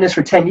I've been doing this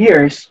for 10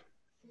 years,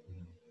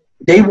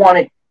 they want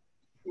it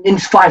in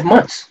 5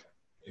 months.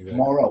 Exactly.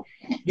 Tomorrow.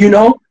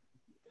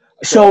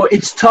 So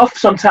it's tough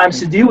sometimes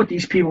to deal with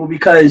these people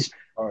because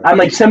I'm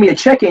like, send me a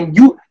check-in.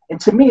 And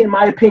to me, in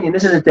my opinion,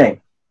 this is the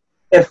thing.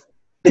 If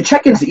the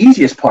check-in's the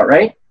easiest part,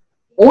 right?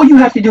 All you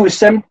have to do is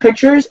send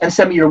pictures and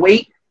send me your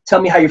weight.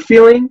 Tell me how you're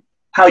feeling.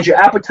 How's your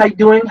appetite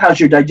doing? How's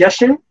your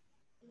digestion?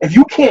 If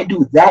you can't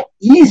do that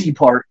easy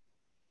part,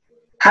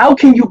 how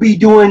can you be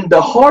doing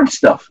the hard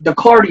stuff, the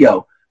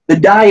cardio, the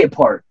diet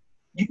part?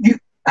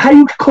 How do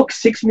you cook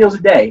 6 meals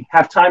a day,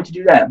 have time to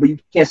do that, but you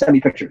can't send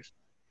me pictures?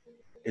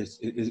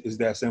 It's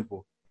that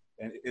simple.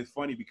 And it's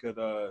funny because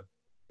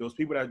those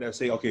people that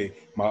say, okay,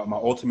 my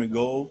ultimate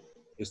goal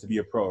is to be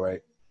a pro,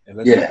 right? And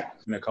let's say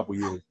in a couple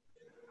years,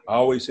 I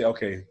always say,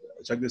 okay,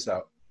 check this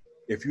out.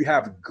 If you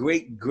have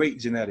great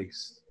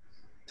genetics,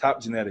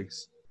 top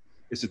genetics,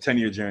 it's a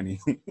 10-year journey.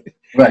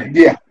 Right.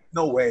 Yeah.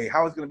 No way.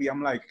 How it's gonna be?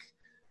 I'm like,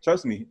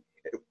 trust me.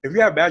 If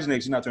you have bad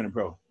genetics, you're not turning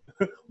pro.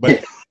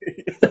 But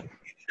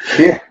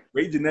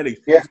great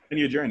genetics, it's a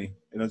 10-year journey.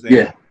 You know what I'm saying?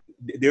 Yeah.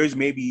 There's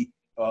maybe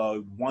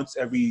once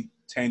every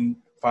 10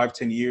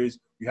 years,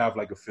 you have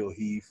like a Phil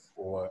Heath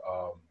or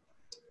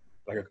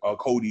like a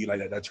Cody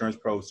like that turns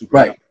pro super.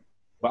 Right.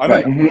 But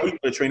I mean, he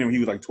started training when he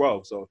was like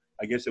 12, so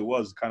I guess it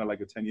was kind of like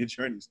a 10-year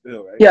journey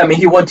still, right? Yeah, I mean,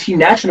 he won team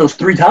nationals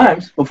 3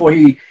 times before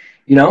he,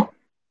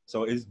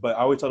 So but I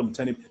always tell them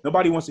 10 years.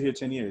 Nobody wants to hear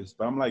 10 years,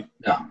 but I'm like,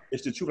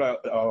 it's the truth.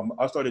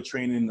 I started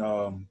training.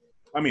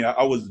 I mean,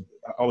 I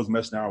was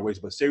messing around with weights,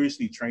 but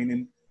seriously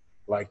training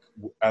like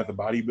as a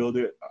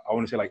bodybuilder, I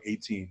want to say like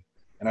 18,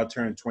 and I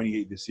turned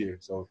 28 this year.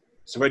 So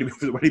it's already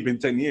been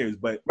 10 years,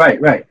 but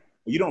right.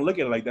 You don't look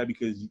at it like that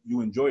because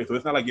you enjoy it. So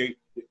it's not like you're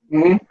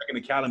checking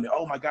the calendar.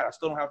 Oh my God, I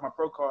still don't have my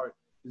pro card.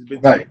 It's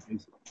been 10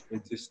 years.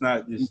 It's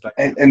not just like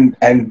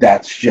and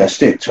that's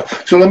just it.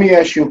 So let me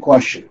ask you a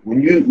question.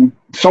 When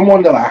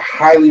someone that I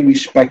highly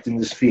respect in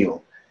this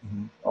field,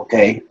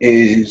 okay,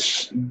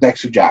 is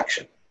Dexter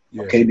Jackson,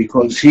 okay,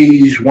 because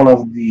he's one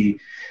of the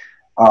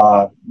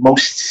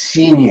most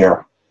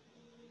senior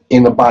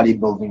in the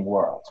bodybuilding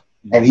world,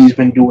 and he's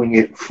been doing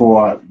it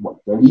for what,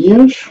 30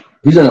 years?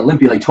 He's an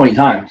Olympia like 20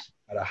 times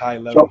at a high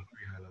level.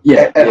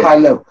 At high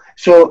level.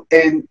 So,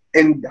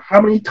 and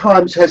how many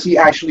times has he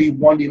actually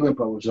won the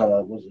Olympia? Was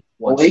it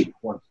 08?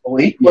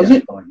 08 was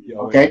it?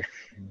 Okay.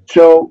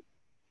 So,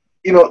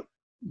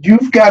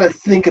 you've got to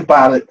think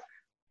about it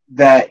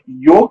that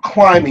you're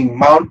climbing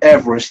Mount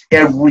Everest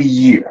every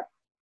year.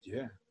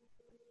 Yeah.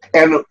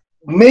 And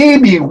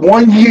maybe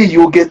one year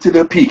you'll get to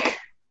the peak.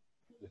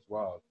 It's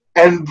wild.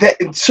 And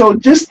so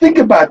just think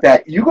about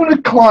that. You're going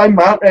to climb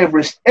Mount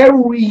Everest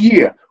every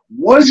year.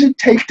 What does it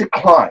take to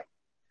climb?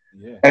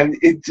 Yeah. And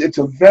it's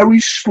a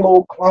very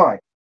slow climb,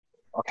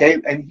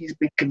 okay? And he's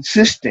been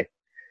consistent.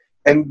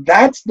 And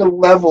that's the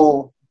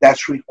level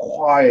that's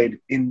required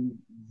in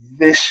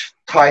this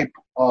type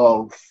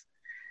of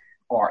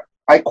art.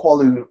 I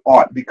call it an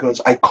art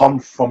because I come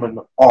from an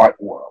art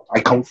world. I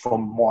come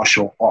from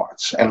martial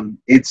arts. And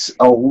it's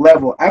a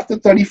level. After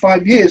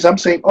 35 years, I'm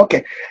saying,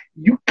 okay,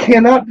 you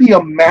cannot be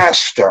a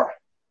master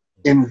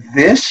in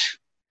this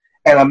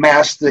and a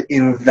master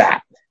in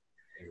that.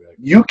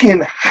 You can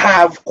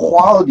have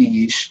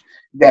qualities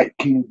that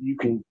you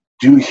can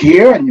do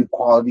here, and your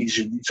qualities.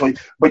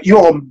 But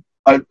you're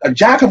a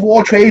jack of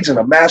all trades and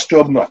a master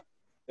of none.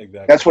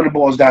 Exactly. That's what it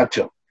boils down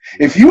to.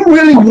 If you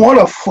really want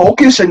to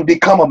focus and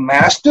become a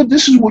master,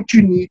 this is what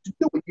you need to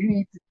do. You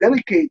need to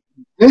dedicate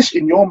this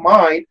in your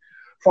mind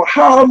for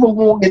however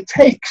long it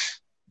takes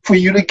for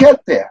you to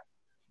get there.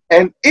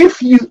 And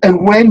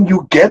when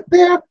you get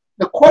there,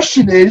 the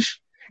question is,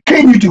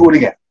 can you do it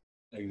again?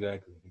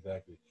 Exactly.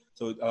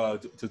 So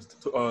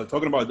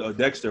talking about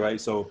Dexter, right?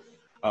 So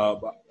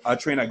I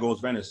train at Gold's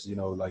Venice,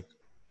 like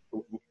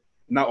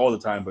not all the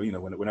time, but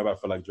whenever I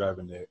feel like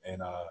driving there.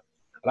 And a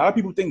lot of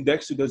people think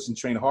Dexter doesn't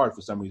train hard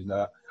for some reason.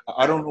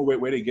 I don't know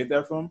where they get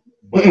that from,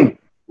 but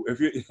if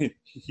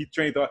he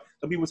trains hard,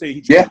 some people say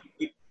he trains.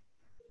 Yeah.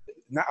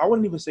 Now I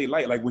wouldn't even say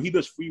light. Like when he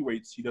does free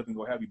weights, he doesn't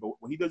go heavy. But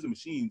when he does the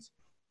machines,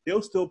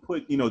 he'll still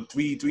put 3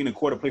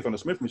 1/4 plates on the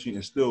Smith machine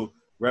and still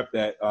rep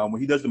that. When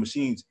he does the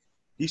machines,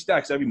 he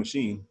stacks every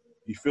machine.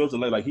 He feels the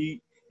leg like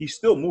he's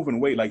still moving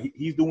weight. Like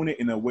he's doing it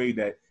in a way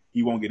that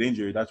he won't get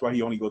injured. That's why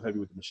he only goes heavy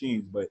with the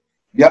machines. But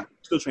he's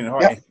still training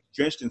hard. And he's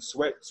drenched in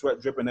sweat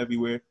dripping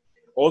everywhere.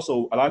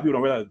 Also, a lot of people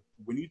don't realize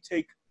when you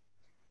take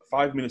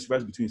 5 minutes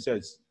rest between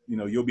sets,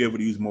 you'll be able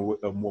to use more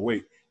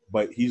weight.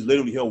 But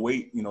he'll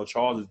wait,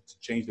 Charles to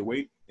change the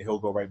weight and he'll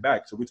go right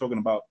back. So we're talking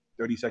about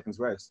 30 seconds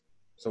rest.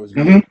 So it's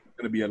going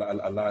to be a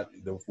lot.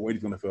 The weight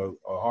is going to feel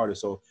harder.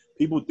 So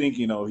people think,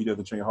 he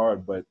doesn't train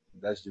hard, but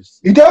that's just.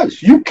 He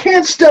does. You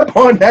can't step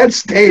on that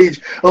stage,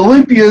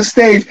 Olympia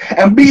stage,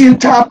 and be in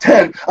top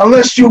 10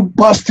 unless you're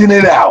busting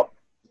it out.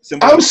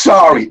 I'm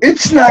sorry.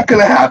 It's not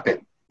going to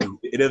happen.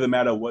 It doesn't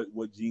matter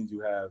what genes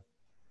you have,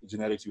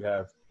 genetics you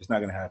have. It's not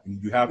going to happen.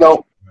 You have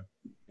to.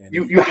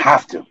 You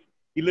have to.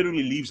 He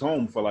literally leaves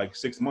home for like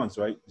 6 months,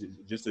 right?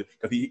 Just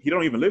because he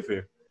don't even live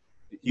here.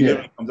 He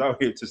literally comes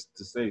out here to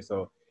stay.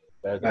 So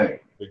that's a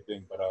big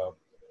thing.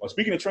 But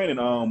speaking of training,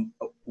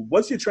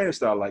 what's your training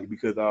style like?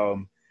 Because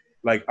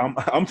like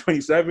I'm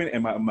 27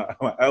 and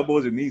my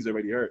elbows and knees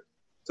already hurt.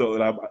 So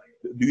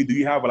do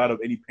you have a lot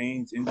of any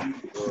pains, injuries,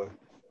 or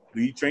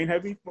do you train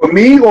heavy? For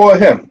me or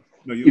him?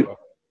 No, you.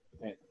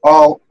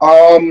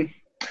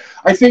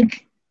 I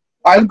think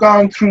I've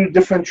gone through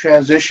different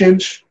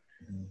transitions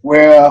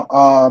where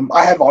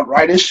I have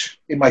arthritis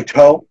in my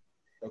toe,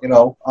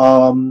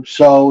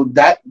 so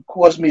that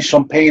caused me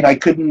some pain. I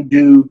couldn't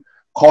do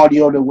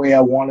cardio the way I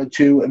wanted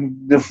to.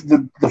 And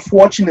the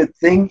fortunate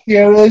thing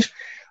here is,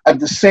 at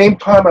the same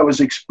time I was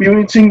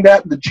experiencing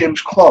that, the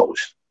gym's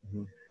closed.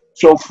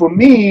 So for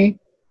me,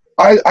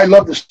 I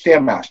love the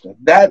Stairmaster.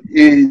 That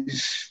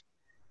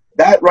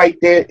right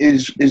there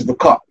is the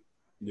cup.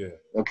 Yeah.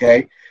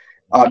 Okay,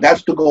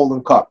 that's the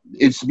golden cup.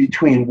 It's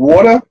between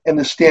water and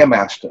the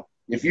Stairmaster.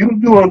 If you're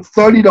doing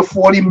 30 to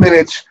 40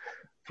 minutes,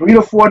 3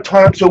 to 4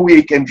 times a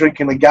week, and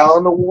drinking a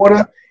gallon of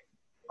water,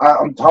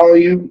 I'm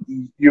telling you,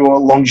 your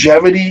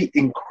longevity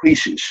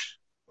increases.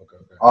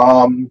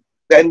 Okay.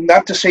 And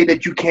not to say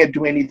that you can't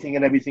do anything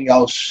and everything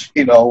else,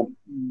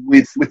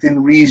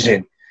 within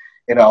reason,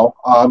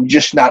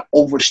 just not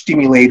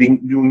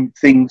overstimulating, doing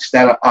things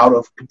that are out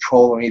of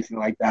control or anything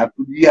like that.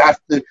 You have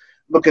to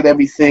look at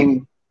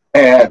everything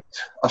at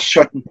a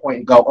certain point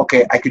and go,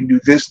 okay, I can do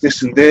this,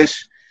 this, and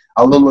this,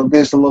 a little of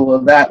this, a little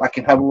of that. I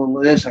can have a little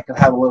of this, I can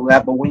have a little of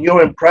that. But when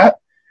you're in prep,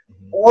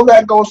 all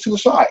that goes to the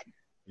side.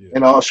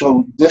 Yeah.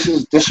 So this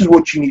is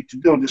what you need to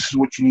do. This is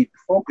what you need to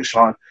focus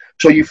on.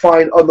 So you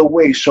find other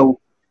ways. So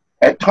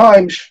at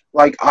times,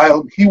 like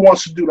he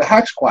wants to do the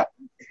hack squat.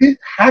 His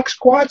hack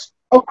squats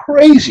are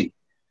crazy.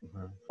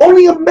 Mm-hmm.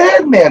 Only a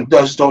madman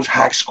does those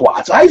hack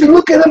squats. I even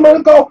look at him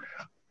and go,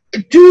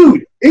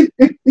 dude,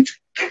 it's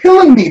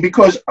killing me,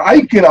 because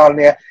I get on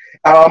there.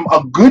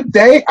 A good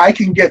day, I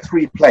can get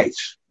 3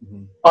 plates.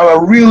 Mm-hmm. On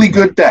a really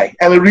good day.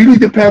 And it really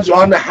depends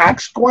on the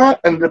hack squat,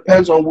 and it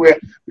depends on where,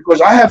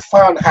 because I have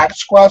found hack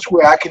squats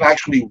where I can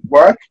actually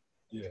work.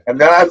 Yeah. And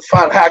then I've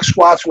found hack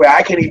squats where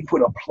I can even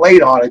put a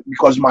plate on it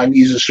because my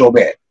knees are so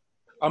bad.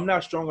 I'm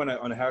not strong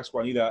on a hack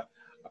squat either.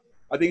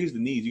 I think it's the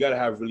knees. You got to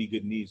have really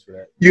good knees for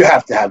that. You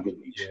have to have good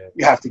knees. Yeah.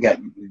 You have to get.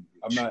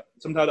 I'm not.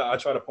 Sometimes I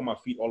try to put my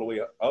feet all the way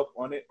up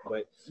on it,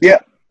 but yeah,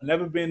 I've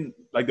never been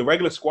like the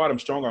regular squat. I'm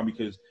strong on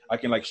because I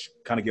can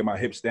kind of get my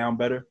hips down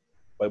better.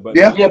 But but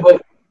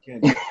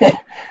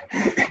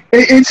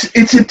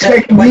it's a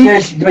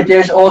technique. But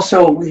there's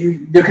also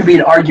there could be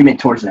an argument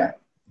towards that.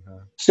 Uh-huh.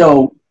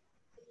 So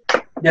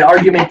the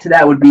argument to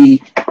that would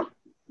be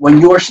when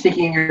you're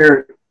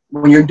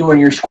doing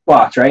your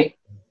squats, right?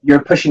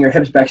 You're pushing your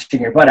hips back,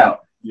 sticking your butt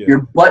out. Yeah.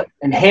 Your butt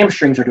and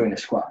hamstrings are doing the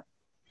squat.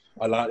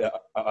 A lot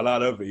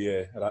of it,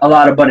 yeah. A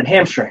lot of butt and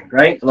hamstring,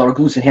 right? A lot of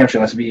glutes and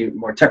hamstring. Let's be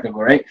more technical,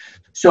 right?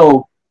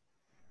 So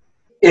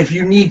if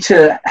you need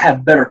to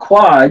have better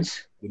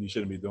quads, then you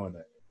shouldn't be doing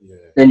that. Yeah.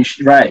 Then you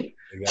should, right?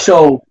 Exactly.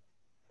 So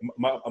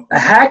my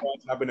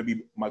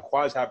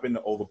quads happen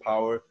to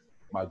overpower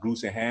my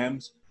glutes and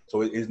hams.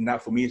 So it's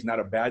not, for me, it's not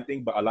a bad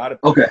thing. But a lot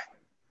of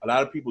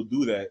people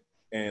do that,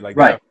 and like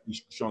they have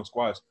strong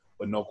squats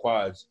but no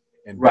quads,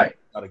 and that's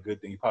not a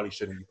good thing. You probably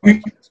shouldn't.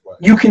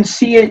 You can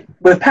see it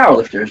with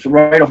powerlifters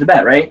right off the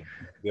bat, right?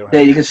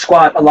 They can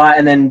squat a lot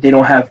and then they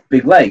don't have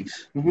big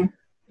legs. Mm-hmm.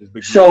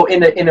 So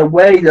in a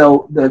way,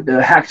 though,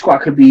 the hack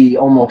squat could be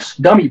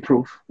almost dummy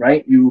proof,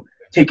 right? You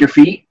take your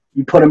feet,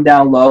 you put them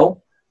down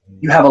low.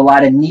 You have a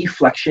lot of knee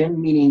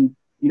flexion, meaning,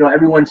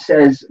 everyone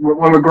says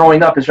when we're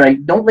growing up is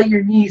right, don't let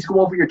your knees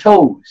go over your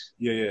toes.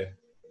 Yeah.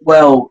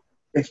 Well,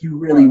 if you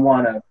really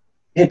want to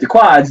hit the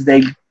quads,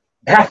 they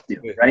have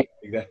to, right?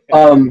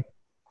 Exactly.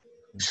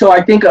 So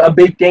I think a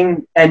big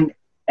thing, and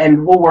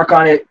we'll work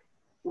on it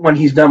when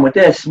he's done with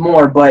this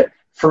more, but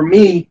for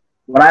me,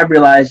 what I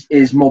realized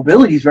is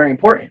mobility is very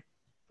important.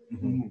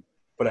 Mm-hmm.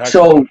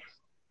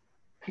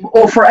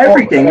 For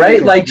everything,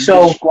 right? Like,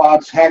 so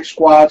squats, hack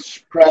squats,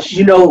 press.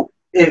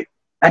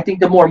 I think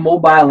the more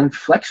mobile and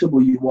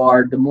flexible you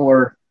are, the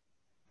more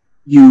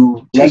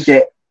you take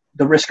the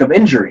risk of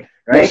injury,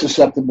 right? Less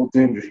susceptible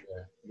to injury.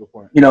 Yeah, good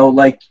point.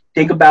 Like,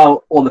 think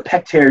about all the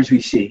pec tears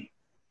we see.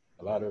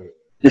 A lot of it.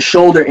 The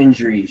shoulder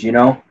injuries,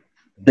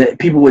 the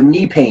people with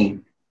knee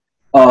pain.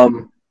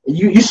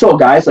 You saw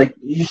guys like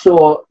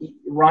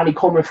Ronnie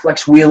Coleman,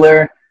 Flex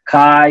Wheeler,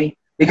 Kai.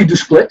 They could do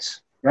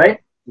splits, right?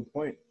 Good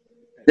point.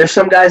 There's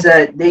some guys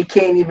that they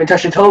can't even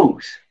touch their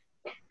toes.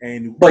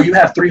 But you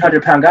have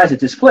 300-pound guys that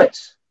do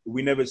splits.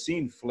 We never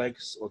seen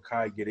Flex or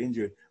Kai get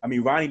injured. I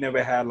mean, Ronnie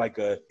never had like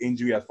a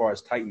injury as far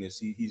as tightness.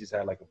 He just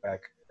had like a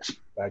back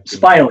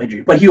spinal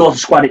injury. But he also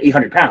squatted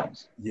 800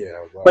 pounds. Yeah.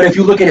 Wow. But if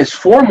you look at his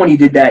form when he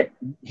did that,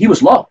 he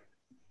was low.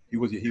 He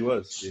was.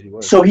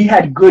 So he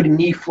had good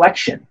knee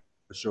flexion.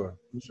 For sure.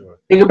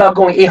 Think about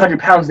going 800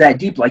 pounds that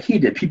deep like he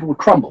did. People would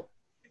crumble.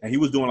 And he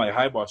was doing like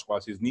high bar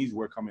squats. His knees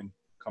were coming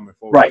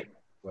forward.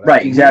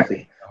 Right,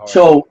 exactly.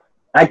 So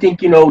I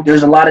think,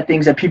 there's a lot of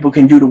things that people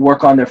can do to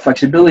work on their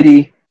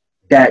flexibility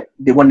that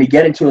when they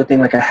get into a thing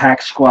like a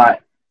hack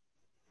squat,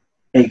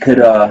 they could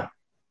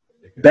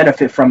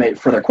benefit from it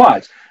for their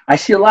quads. I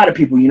see a lot of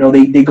people,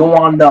 they go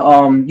on the,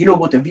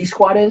 what the V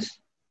squat is?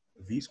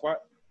 The V squat?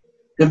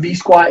 The V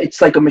squat,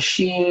 it's like a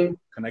machine.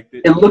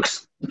 Connected?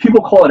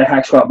 People call it a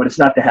hack squat, but it's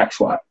not the hack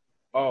squat.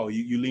 Oh,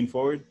 you lean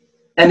forward?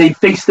 And they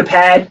face the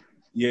pad.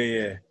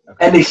 Yeah.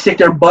 Okay. And they stick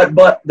their butt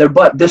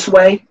this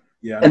way.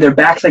 Yeah. And their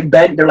back's like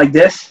bent. They're like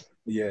this.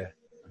 Yeah.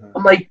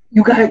 I'm like,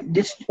 you got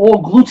this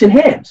all glutes and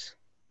hams.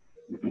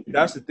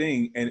 That's the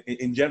thing, and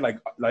in general,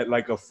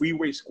 like a free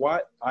weight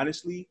squat,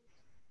 honestly,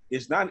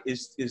 it's not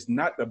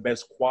the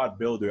best quad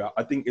builder.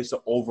 I think it's an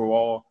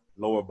overall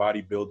lower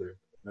body builder.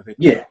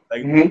 Yeah.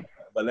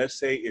 But let's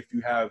say if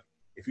you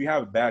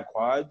have bad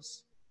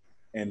quads,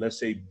 and let's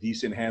say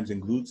decent hams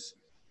and glutes,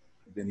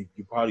 then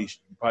you probably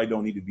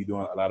don't need to be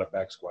doing a lot of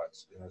back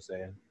squats. You know what I'm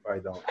saying? You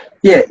probably don't.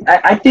 Yeah,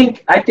 I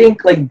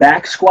think like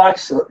back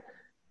squats.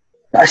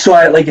 So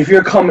like if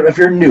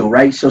you're new,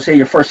 right? So say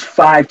your first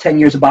 5-10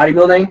 years of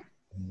bodybuilding,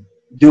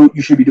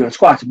 you should be doing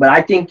squats. But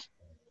I think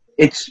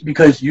it's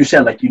because you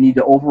said like you need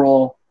the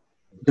overall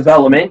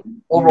development,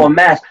 overall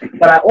mass.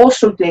 But I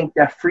also think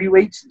that free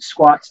weights,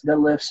 squats,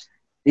 deadlifts,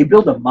 they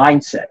build a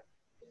mindset.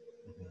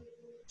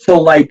 So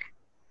like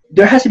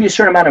there has to be a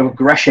certain amount of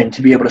aggression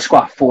to be able to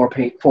squat 4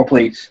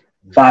 plates,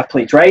 5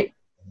 plates, right?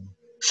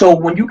 So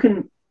when you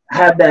can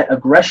have that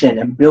aggression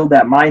and build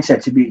that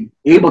mindset to be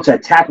able to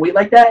attack weight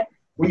like that,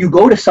 when you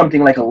go to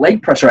something like a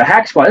leg press or a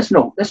hack squat,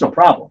 that's no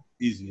problem.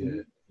 Easy,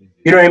 yeah.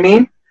 You know what I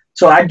mean?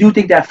 So I do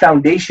think that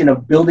foundation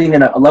of building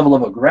in a level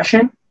of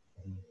aggression,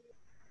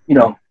 you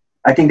know,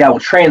 I think that will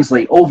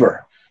translate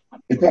over.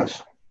 It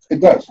does. It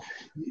does.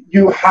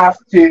 You have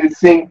to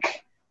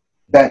think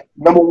that,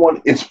 number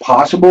one, it's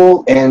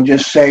possible, and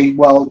just say,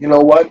 well, you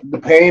know what, the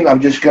pain,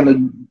 I'm just going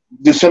to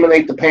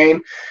disseminate the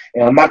pain,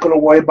 and I'm not going to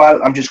worry about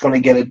it. I'm just going to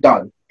get it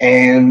done.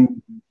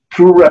 And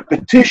through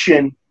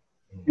repetition,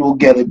 you'll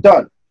get it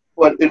done.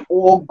 But it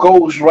all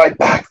goes right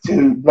back to,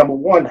 number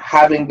one,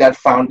 having that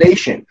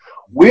foundation.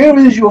 Where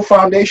is your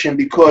foundation?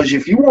 Because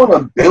if you want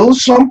to build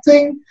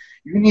something,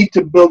 you need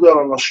to build it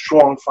on a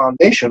strong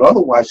foundation.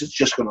 Otherwise, it's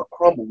just going to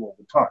crumble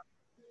over time.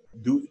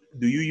 Do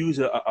you use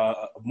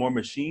more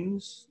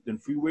machines than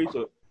free weights,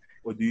 or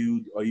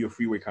are you a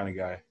free weight kind of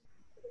guy?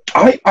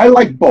 I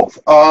like both.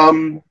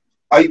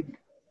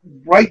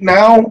 Right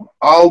now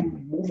I'll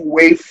move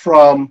away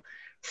from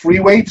free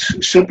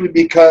weights simply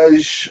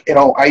because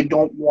I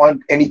don't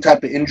want any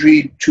type of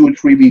injury 2 or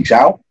 3 weeks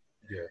out.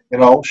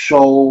 Yeah.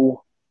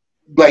 So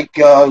like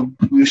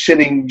we were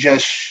sitting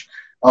just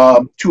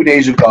 2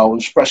 days ago, I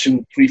was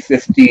pressing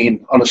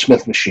 315 on a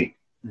Smith machine.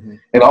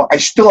 Mm-hmm. I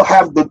still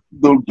have the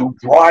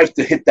drive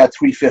to hit that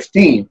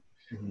 315,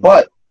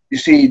 but you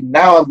see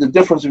now the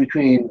difference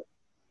between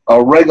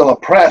a regular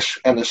press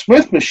and a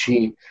Smith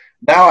machine,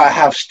 now I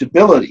have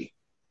stability.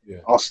 Yeah.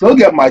 I'll still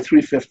get my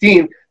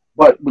 315,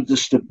 but with the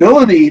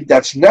stability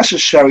that's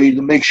necessary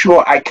to make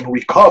sure I can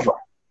recover.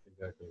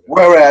 Exactly.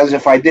 Whereas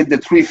if I did the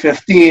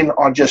 315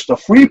 on just a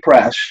free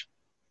press,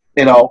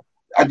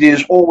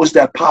 there's always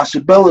that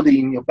possibility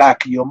in your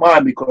back of your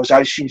mind, because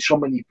I've seen so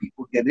many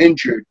people get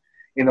injured,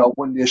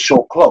 when they're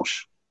so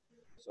close.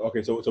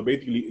 Okay, so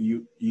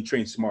basically you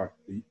train smart.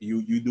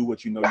 You do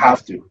what you know. You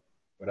have to.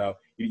 Without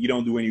you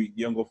don't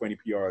go for any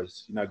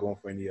PRs. You're not going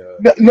for any.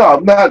 No,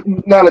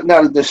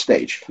 not at this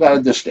stage. Not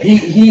at this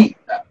stage.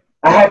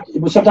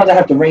 Sometimes I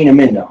have to rein him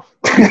in though.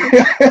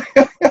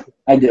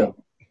 I do,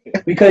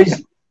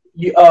 because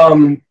you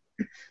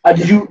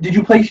did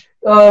you play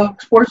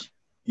sports?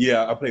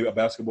 Yeah, I played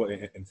basketball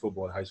and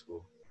football in high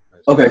school.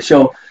 Okay,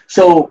 so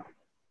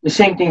the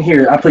same thing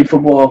here. I played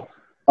football.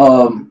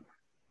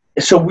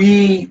 So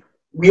we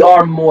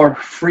are more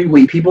free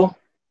weight people.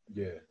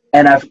 Yeah.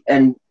 And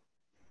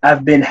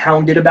I've been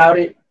hounded about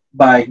it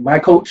by my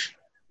coach.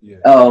 Yeah.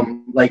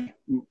 Like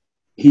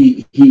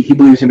he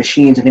believes in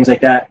machines and things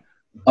like that.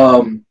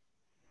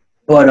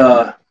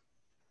 But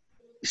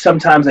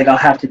sometimes like I'll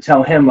have to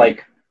tell him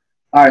like,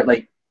 all right,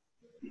 like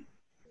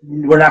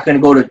we're not going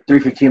to go to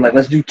 315. Like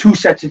let's do 2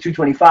 sets of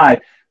 225.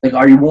 Like,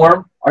 are you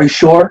warm? Are you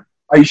sure?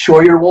 Are you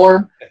sure you're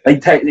warm?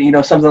 Like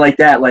something like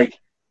that. Like,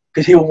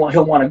 because he'll want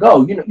to go.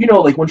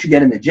 Like once you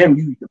get in the gym,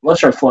 the blood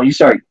starts flowing. You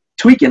start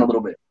tweaking a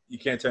little bit. You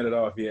can't turn it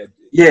off yet.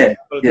 Yeah.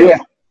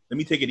 Let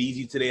me take it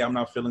easy today. I'm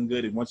not feeling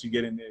good. And once you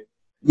get in there.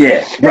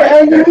 Yeah. Right.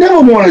 And you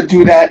never want to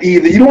do that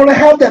either. You don't want to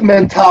have that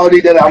mentality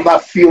that I'm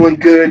not feeling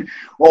good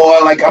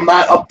or like I'm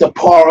not up to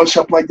par or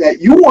something like that.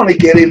 You want to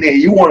get in there.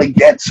 You want to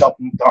get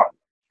something done.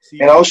 See,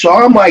 so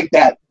I'm like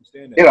that.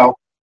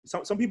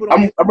 Some people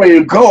don't I'm ready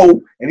to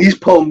go, and he's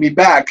pulling me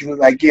back. And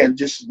like, yeah,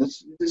 just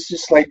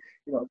like,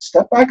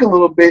 step back a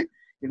little bit.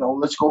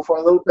 Let's go for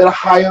a little bit of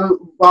higher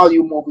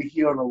volume over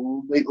here and a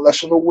little bit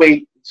less on the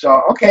weight.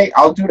 So, okay,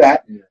 I'll do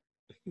that. Yeah.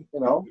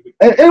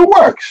 And it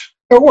works.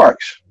 It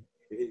works.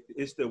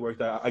 It still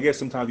works. I guess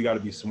sometimes you got to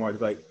be smart.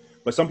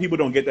 But some people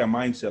don't get that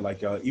mindset.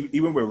 Like,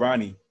 even with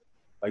Ronnie,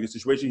 like the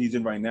situation he's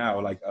in right now,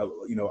 like,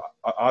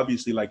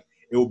 obviously, like,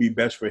 it will be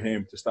best for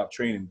him to stop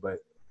training. But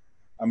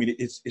I mean,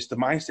 it's the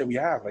mindset we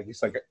have. Like,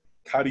 it's like,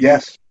 how do you?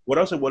 Yes. What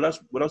else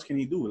can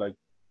he do? Like,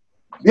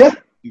 yeah,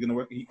 you're gonna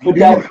work.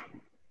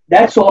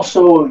 That's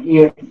also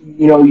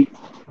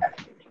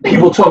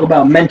people talk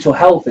about mental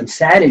health and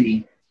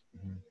sanity,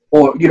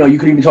 or you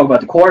could even talk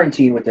about the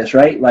quarantine with this,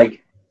 right?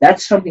 Like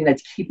that's something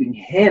that's keeping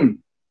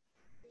him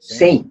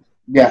sane.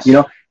 Yes.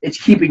 It's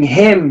keeping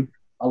him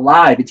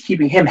alive. It's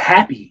keeping him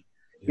happy.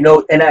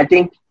 And I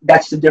think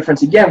that's the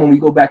difference again when we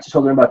go back to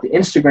talking about the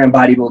Instagram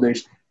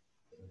bodybuilders.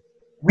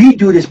 We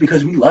do this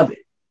because we love it.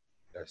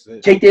 That's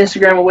it. Take the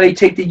Instagram away,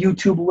 take the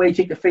YouTube away,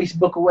 take the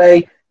Facebook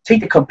away, take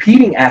the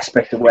competing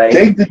aspect away.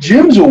 Take the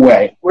gyms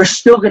away. We're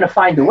still going to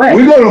find a way.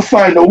 We're going to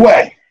find a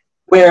way.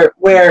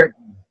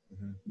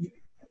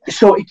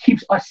 So it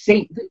keeps us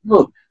safe.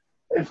 Look,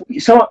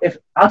 if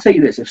I'll tell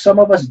you this, if some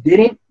of us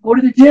didn't go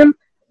to the gym,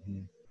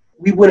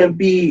 we wouldn't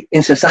be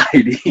in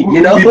society,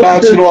 you know? We'd be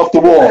bouncing off the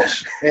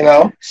walls, you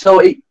know?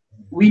 So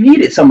we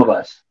need it, some of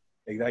us.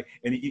 Exactly.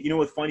 And you know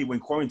what's funny? When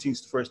quarantine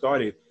first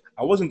started,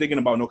 I wasn't thinking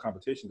about no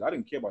competitions. I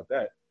didn't care about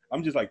that.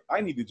 I'm just like,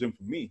 I need the gym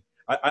for me.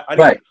 I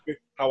didn't care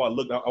how I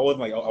looked. I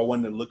wasn't like, I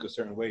wanted to look a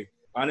certain way.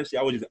 Honestly,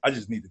 I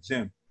just need the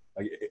gym.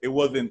 Like, it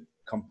wasn't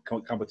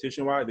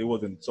competition-wise. It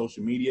wasn't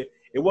social media.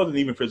 It wasn't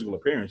even physical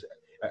appearance.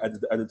 At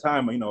the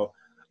time, you know,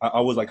 I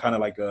was like kind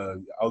of like I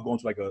was going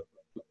to like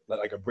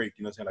a break,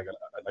 you know what I'm saying,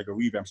 like a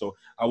revamp. So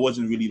I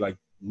wasn't really like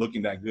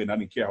looking that good, and I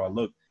didn't care how I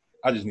looked.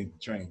 I just needed to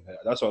train.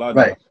 That's all I did.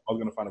 Right. I was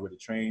gonna find a way to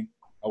train.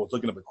 I was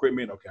looking up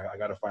equipment. Okay, I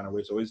gotta find a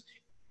way. So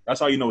that's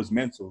how you know it's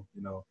mental.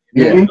 You know,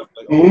 Yeah.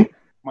 like, oh,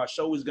 my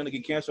show is gonna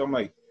get canceled. I'm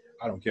like,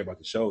 I don't care about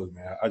the shows,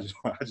 man. I just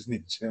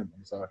need the gym.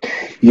 I'm sorry.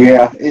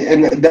 Yeah,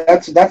 and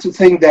that's the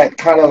thing that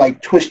kind of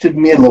like twisted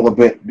me a little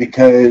bit,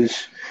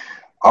 because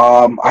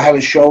I had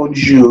a show in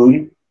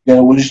June, then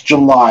it was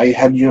July,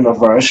 had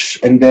Universe,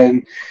 and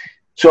then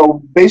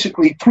so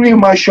basically 3 of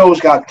my shows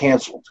got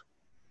canceled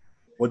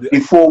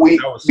before we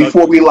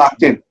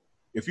locked in.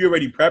 If you're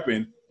already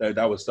prepping,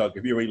 that would suck.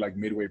 If you're already like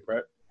midway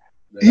prep.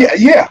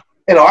 Yeah.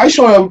 You know, I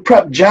saw him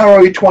prep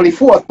January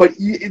 24th, but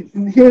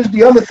here's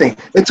the other thing.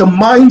 It's a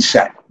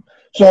mindset.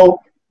 So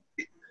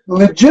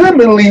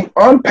legitimately,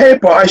 on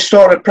paper, I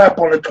started prep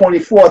on the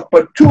 24th,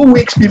 but 2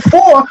 weeks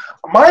before,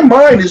 my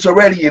mind is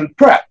already in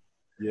prep.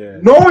 Yeah.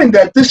 Knowing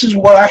that this is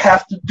what I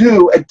have to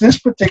do at this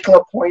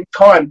particular point in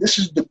time, this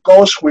is the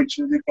go switch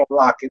that they're going to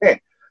lock it in.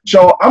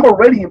 So I'm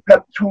already in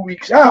prep 2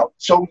 weeks out.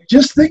 So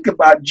just think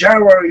about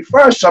January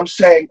 1st, I'm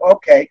saying,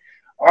 okay,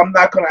 I'm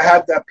not going to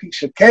have that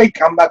piece of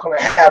cake. I'm not going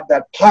to have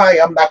that pie.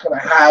 I'm not going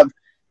to have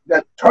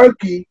that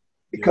turkey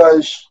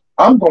because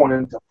I'm going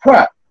into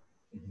prep.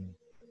 Mm-hmm.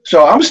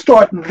 So I'm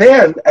starting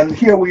then, and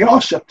here we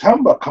are,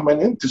 September,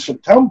 coming into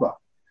September.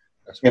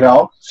 You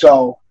know,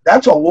 so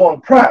that's a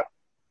long prep.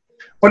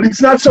 But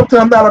it's not something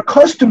I'm not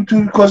accustomed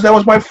to, because that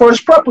was my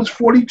first prep, was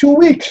 42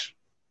 weeks.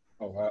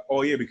 Oh, wow.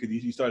 Oh yeah, because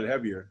you started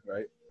heavier,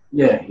 right?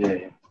 Yeah.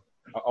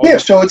 Yeah,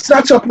 so it's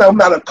not something I'm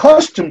not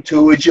accustomed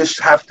to. I just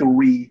have to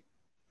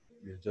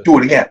do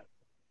it again.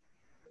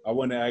 I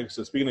want to ask,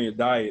 so speaking of your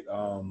diet,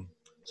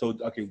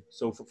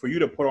 so for you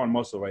to put on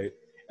muscle, right,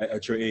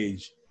 at your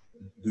age,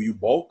 do you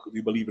bulk? Do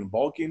you believe in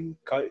bulking,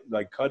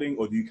 cutting,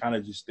 or do you kind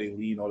of just stay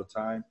lean all the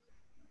time?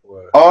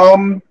 Or?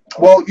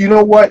 Well, you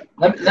know what?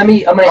 Let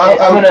me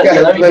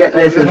get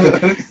this,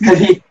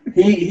 because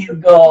he'll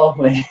go.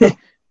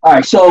 All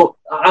right, so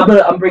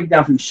I'm breaking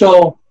down for you.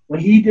 So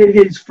when he did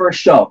his first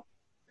show,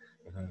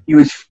 he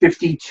was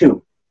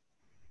 52.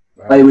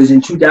 Right. It was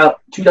in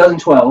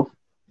 2012.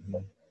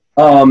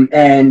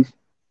 And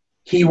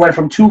he went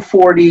from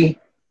 240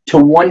 to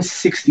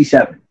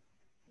 167.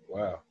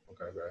 Wow.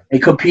 Okay. He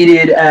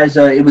competed as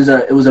it was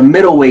a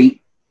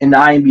middleweight in the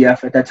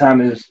INBF at that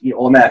time. It was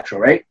all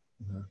natural, right?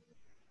 Mm-hmm.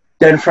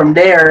 Then from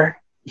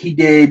there, he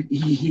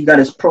got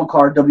his pro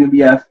card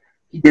WNBF.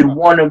 He did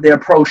one of their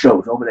pro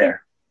shows over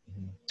there.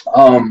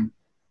 Mm-hmm.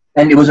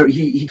 And it was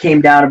he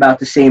came down about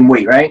the same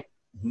weight, right?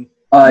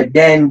 Mm-hmm.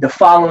 Then the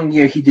following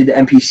year, he did the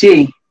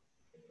NPC,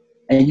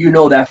 and you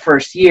know that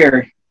first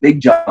year, big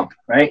jump,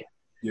 right?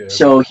 Yeah.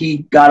 So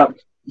he got up.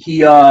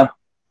 He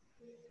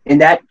in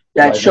that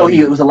show,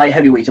 it was a light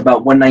heavyweight,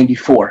 about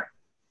 194.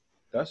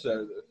 That's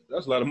a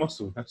lot of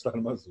muscle. That's a lot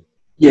of muscle.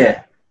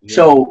 Yeah.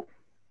 So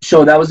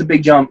that was a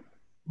big jump,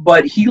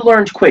 but he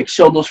learned quick.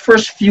 So those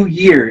first few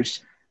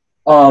years,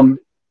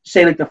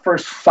 say like the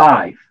first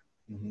 5,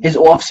 his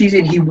off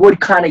season, he would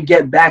kind of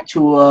get back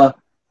to a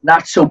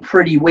not so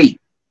pretty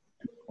weight.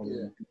 Oh,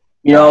 yeah.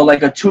 You know,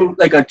 like a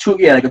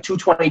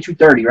 220,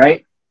 230,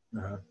 right?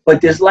 Uh-huh.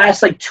 But this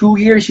last 2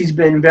 years, he's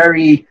been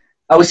very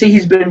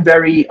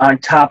on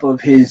top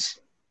of his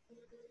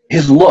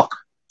look.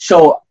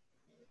 So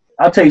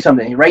I'll tell you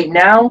something. Right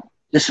now,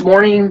 this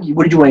morning,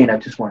 what did you weigh in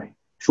at this morning?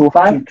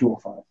 205?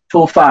 205.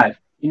 205.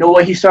 You know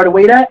what he started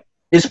weight at?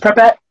 His prep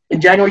at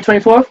in January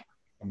 24th?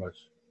 How much?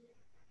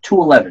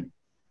 211.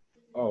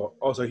 Oh,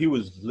 so he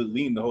was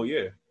lean the whole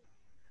year.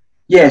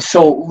 Yeah,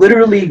 so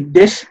literally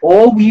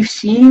all we've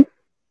seen,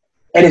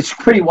 and it's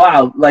pretty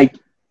wild. Like,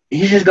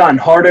 he's just gotten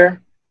harder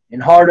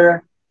and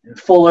harder and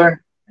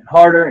fuller and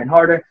harder and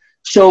harder.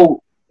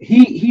 So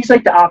he's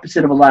like the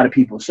opposite of a lot of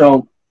people.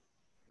 So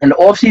in the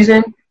off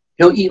season,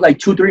 he'll eat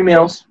 2-3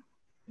 meals.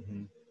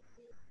 Mm-hmm.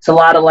 It's a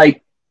lot of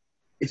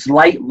it's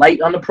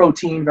light on the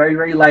protein, very,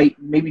 very light,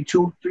 maybe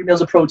 2-3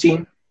 meals of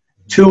protein,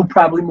 2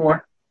 probably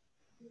more,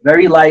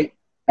 very light.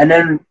 And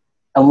then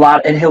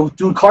and he'll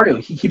do cardio.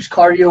 He keeps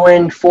cardio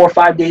in 4 or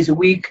 5 days a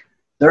week,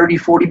 30,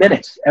 40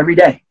 minutes every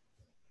day.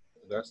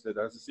 That's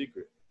the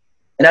secret.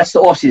 And that's the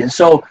off season.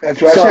 So that's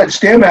what I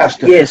said,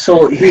 Stairmaster. Yeah,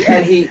 so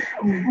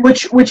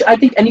which I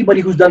think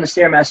anybody who's done the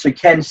Stairmaster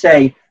can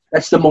say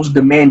that's the most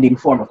demanding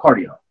form of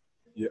cardio.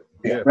 Yeah.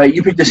 Right?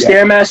 You pick the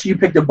Stairmaster, you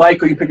pick the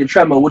bike, or you pick the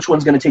treadmill, which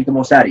one's gonna take the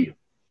most out of you?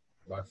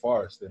 By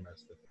far,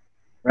 Stairmaster.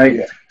 Right?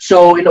 Yeah.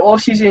 So in the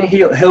off season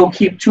he'll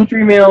keep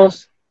 2-3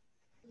 meals,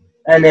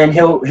 and then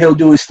he'll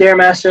do his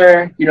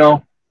Stairmaster, you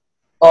know.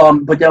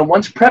 But then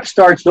once prep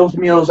starts, those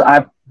meals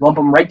I bump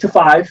them right to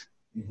 5.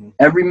 Mm-hmm.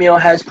 Every meal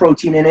has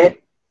protein in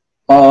it.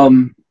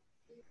 I'm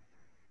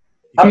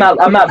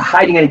not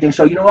hiding anything.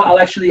 So you know what?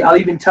 I'll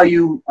even tell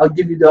you. I'll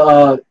give you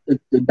the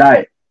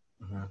diet.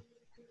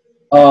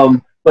 Uh-huh.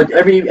 But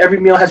every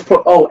meal has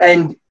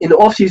and in the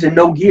off season,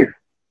 no gear.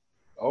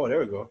 Oh, there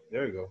we go.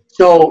 There we go.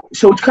 So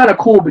it's kind of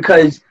cool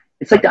because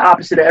it's like the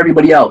opposite of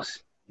everybody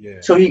else. Yeah.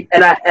 So I'm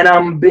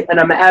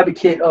an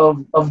advocate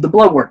of the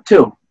blood work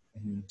too.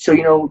 Mm-hmm.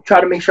 So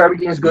try to make sure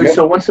everything is good. Yeah.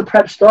 So once the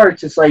prep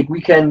starts, it's like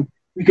we can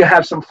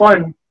have some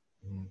fun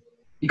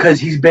because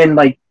he's been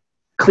like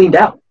cleaned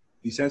out.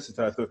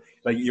 Desensitized. So,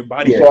 like your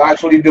body. So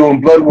actually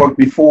doing blood work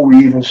before we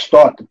even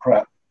start the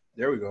prep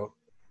There we go.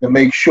 to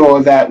make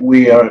sure that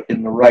we are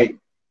in the right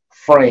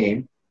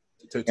frame.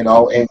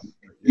 And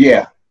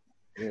yeah.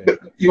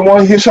 You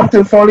want to hear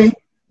something funny?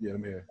 Yeah,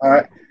 I'm here. All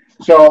right.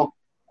 So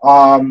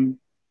I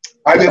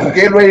was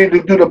getting ready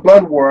to do the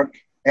blood work,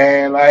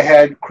 and I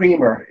had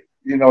creamer,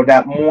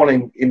 that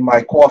morning in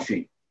my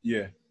coffee.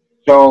 Yeah.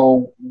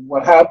 So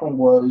what happened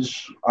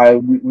was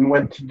we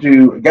went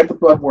to get the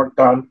blood work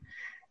done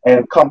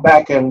and come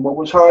back, and what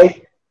was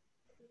high?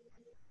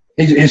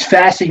 His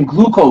fasting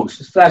glucose,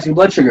 his fasting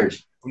blood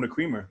sugars. From the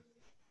creamer.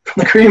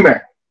 From the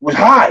creamer. Was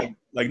high.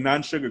 Like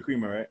non-sugar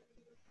creamer, right?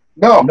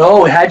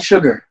 No, it had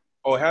sugar.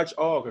 Oh,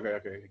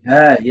 okay.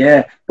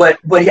 Yeah. But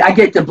I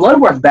get the blood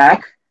work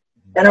back,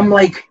 and I'm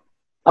like,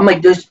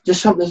 there's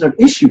there's an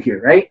issue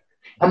here, right?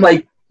 I'm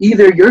like,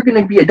 either you're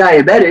gonna be a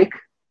diabetic,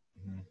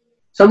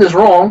 something's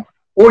wrong,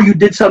 or you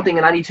did something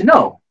and I need to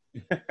know.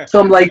 So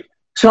I'm like,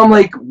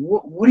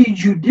 what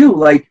did you do?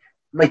 Like,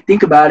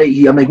 think about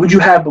it. I'm like, what'd you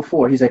have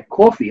before? He's like,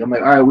 coffee. I'm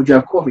like, all right, what'd you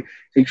have coffee?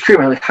 He's like,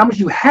 creamer. I'm like, how much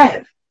do you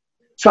have?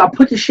 So I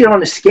put the shit on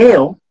the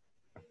scale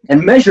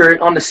and measure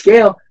it on the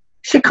scale.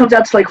 Shit comes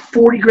out to like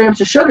 40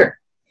 grams of sugar.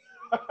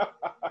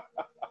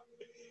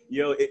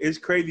 Yo, it's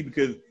crazy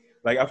because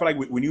like I feel like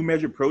when you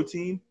measure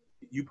protein,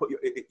 you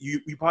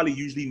probably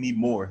usually need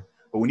more.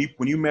 But when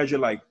you measure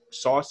like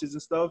sauces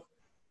and stuff,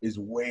 it's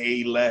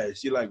way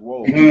less. You're like,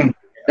 whoa. Mm-hmm.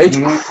 It's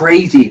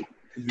crazy.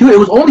 Dude, it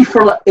was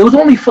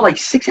only for like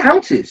 6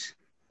 ounces.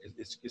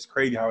 It's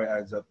crazy how it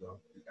adds up though.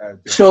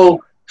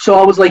 So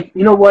I was like,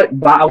 you know what?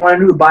 I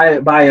wanted to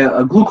buy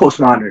a glucose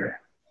monitor.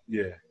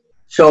 Yeah.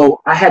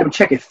 So I had him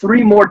check it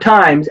 3 more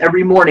times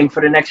every morning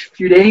for the next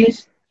few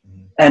days,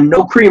 and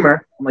no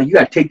creamer. I'm like, you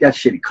gotta take that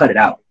shit and cut it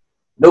out.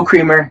 No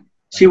creamer.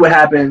 See what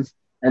happens,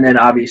 and then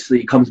obviously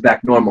it comes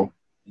back normal.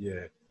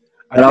 Yeah.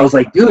 And I was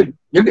like, dude,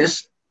 you're gonna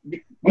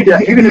be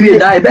a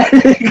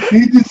diabetic.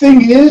 The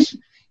thing is,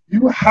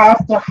 you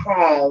have to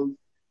have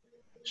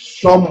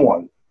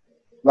someone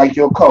like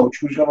your coach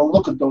who's gonna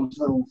look at those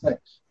little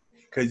things.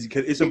 Because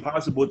it's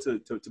impossible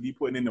to be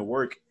putting in the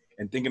work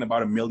and thinking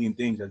about a million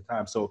things at a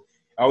time. So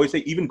I always say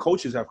even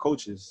coaches have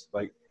coaches.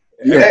 Like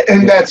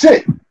and that's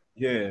it.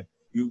 Yeah.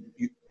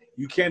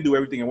 You can't do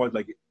everything at once.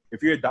 Like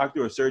if you're a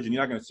doctor or a surgeon,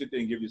 you're not gonna sit there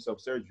and give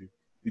yourself surgery.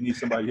 You need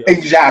somebody else.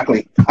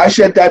 Exactly. I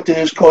said that to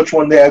his coach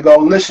one day. I go,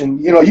 listen,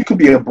 you could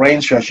be a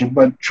brain surgeon,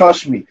 but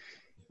trust me,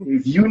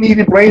 if you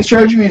needed brain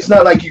surgery, it's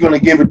not like you're going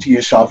to give it to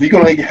yourself. You're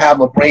going to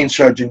have a brain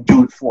surgeon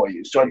do it for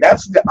you. So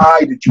that's the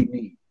eye that you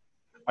need.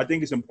 I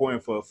think it's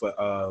important for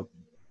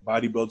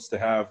bodybuilders to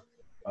have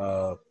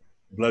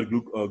blood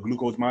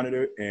glucose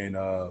monitor and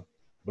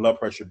blood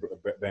pressure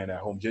band at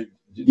home. Just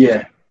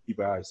keep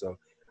an eye. So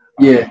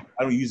I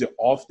don't use it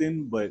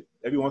often, but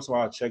every once in a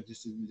while I check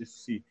just to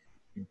see.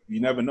 You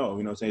never know,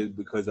 you know what I'm saying?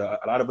 Because a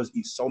lot of us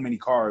eat so many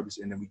carbs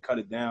and then we cut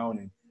it down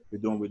and we're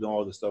doing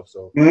all this stuff.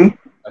 So and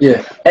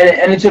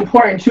it's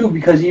important too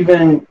because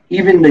even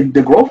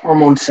the growth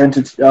hormone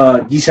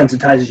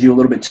desensitizes you a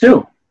little bit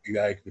too.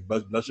 Exactly.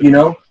 Blood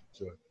sugar.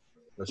 Sure.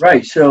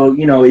 Right. So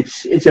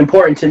it's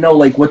important to know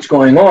like what's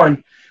going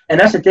on, and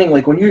that's the thing.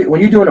 Like when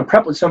you're doing a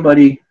prep with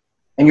somebody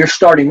and you're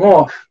starting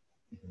off,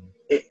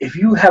 if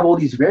you have all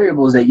these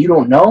variables that you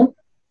don't know,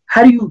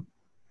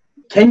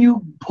 can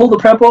you pull the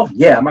prep off?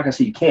 Yeah, I'm not gonna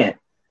say you can't,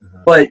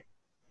 but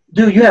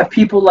dude, you have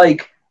people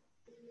like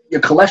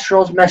your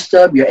cholesterol's messed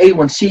up, your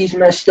A1C's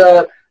messed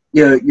up,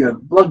 your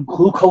blood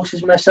glucose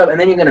is messed up, and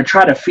then you're gonna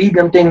try to feed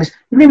them things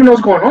you don't even know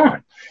what's going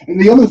on.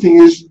 And the other thing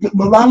is, a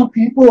lot of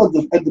people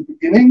at the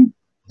beginning,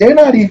 they're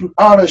not even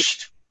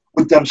honest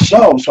with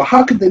themselves. So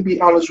how could they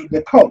be honest with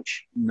their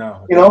coach?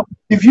 No.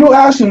 If you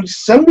ask them,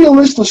 send me a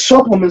list of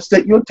supplements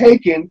that you're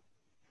taking.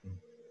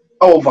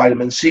 Oh,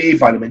 vitamin C,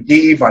 vitamin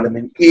D,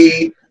 vitamin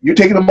E. You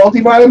taking a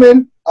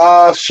multivitamin?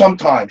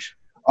 Sometimes.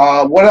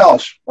 What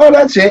else? Oh,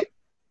 that's it.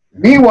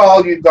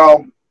 Meanwhile, you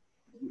go,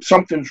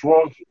 something's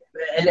wrong.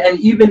 And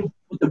even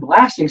with the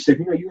blasting stuff,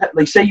 you have,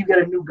 like, say you get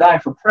a new guy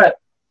for prep,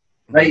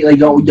 right? Like,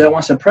 that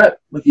wants to prep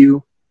with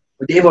you,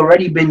 but they've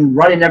already been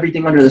running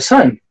everything under the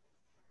sun.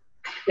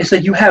 It's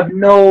like you have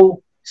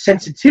no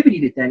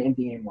sensitivity to that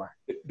anything anymore.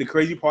 The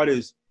crazy part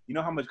is, you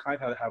know how much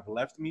clients have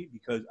left me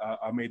because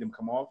I made them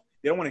come off?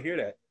 They don't want to hear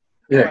that.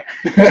 Yeah.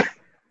 Like,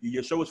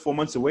 your show is 4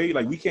 months away.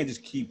 Like, we can't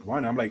just keep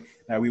running. I'm like,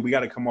 now we got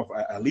to come off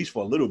at least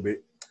for a little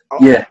bit.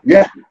 Yeah.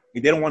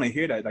 They don't want to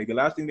hear that. Like, the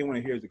last thing they want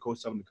to hear is the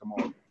coach telling them to come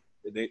off.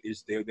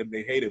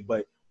 They hate it.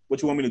 But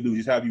what you want me to do?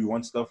 Just have you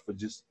run stuff for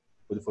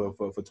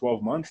for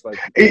 12 months. Like,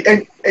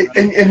 and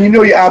you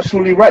know you're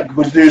absolutely right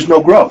because there's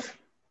no growth.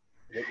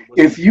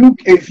 If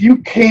you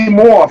came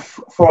off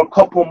for a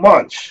couple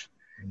months,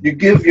 you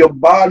give your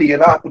body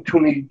an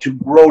opportunity to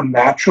grow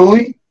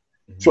naturally.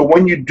 So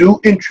when you do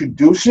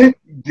introduce it,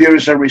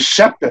 there's a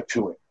receptor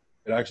to it.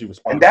 It actually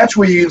responds. And that's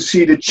where you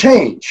see the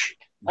change.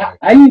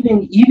 I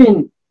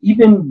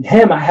even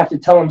him, I have to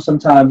tell him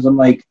sometimes, I'm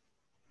like,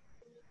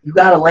 you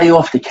got to lay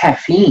off the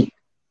caffeine.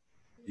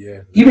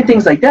 Yeah. Even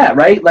things like that,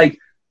 right? Like,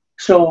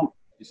 so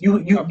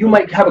you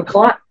might have a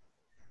client,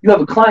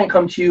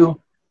 come to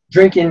you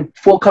drinking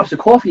 4 cups of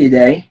coffee a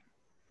day.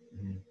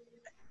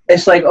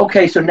 It's like,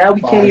 okay, so now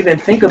we can't even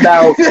think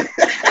about,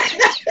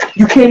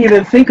 you can't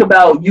even think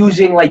about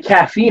using like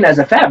caffeine as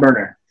a fat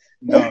burner.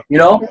 No. You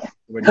know?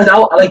 Because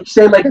I'll like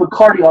say like with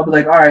cardio, I'll be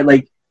like, all right,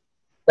 like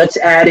let's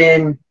add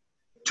in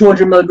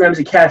 200 milligrams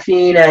of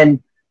caffeine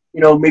and,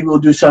 you know, maybe we'll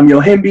do some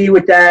Yohimbi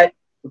with that,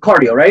 with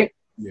cardio, right?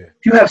 Yeah.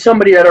 If you have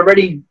somebody that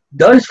already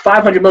does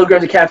 500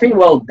 milligrams of caffeine,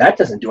 well, that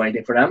doesn't do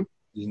anything for them.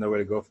 There's nowhere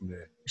to go from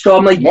there. So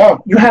I'm like,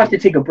 you have to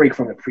take a break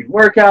from the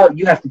pre-workout.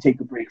 You have to take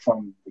a break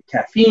from the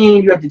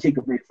caffeine. You have to take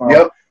a break from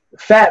the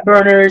fat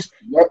burners.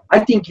 I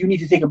think you need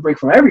to take a break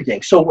from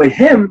everything. So with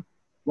him,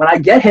 when I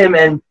get him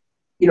and,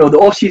 you know, the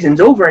off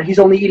season's over and he's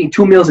only eating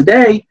 2 meals a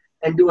day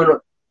and doing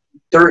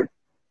 30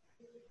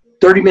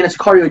 minutes of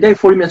cardio a day,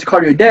 40 minutes of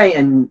cardio a day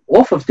and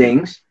off of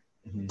things,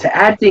 to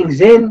add things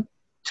in,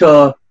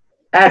 to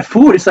add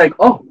food, it's like,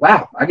 oh,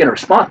 wow, I get a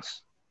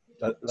response.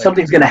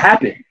 Something's going to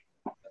happen.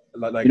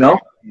 Like, you know?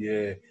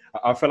 Yeah.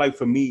 I feel like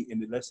for me,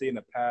 let's say in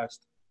the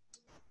past,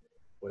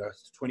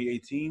 that's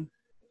 2018,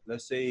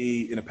 let's say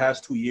in the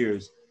past 2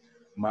 years,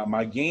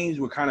 my gains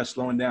were kind of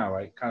slowing down,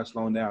 right? Kind of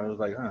slowing down. It was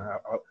like,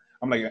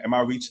 I'm like, am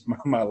I reaching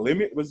my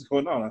limit? What's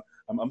going on?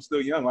 I'm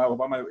still young. Why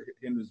am I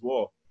hitting this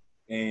wall?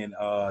 And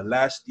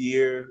last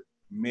year,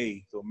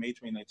 May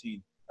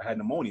 2019, I had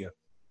pneumonia.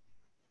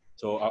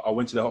 So I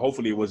went to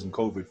hopefully it wasn't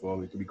COVID for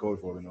all. It could be COVID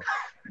for all we know.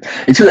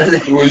 It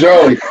was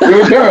early.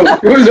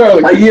 It was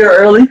early. A year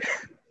early.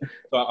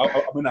 So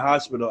I'm in the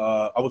hospital.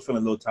 I was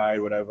feeling a little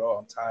tired, whatever. Oh,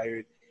 I'm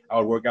tired. I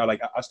would work out.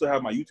 Like, I still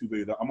have my YouTube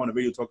video. I'm on a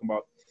video talking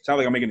about, sounds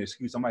like I'm making an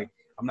excuse. I'm like,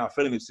 I'm not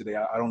feeling this today.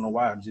 I don't know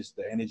why. I'm just,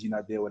 the energy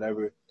not there,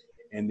 whatever.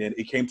 And then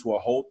it came to a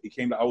halt. It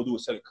came to, I would do a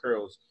set of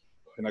curls,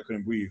 and I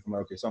couldn't breathe. I'm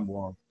like, okay, something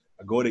wrong.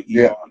 I go to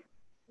ER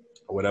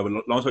or whatever.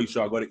 Long story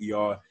short, I go to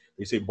ER.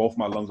 They say both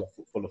my lungs are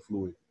full of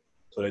fluid.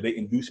 So they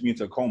induced me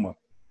into a coma.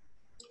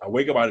 I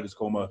wake up out of this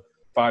coma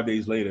 5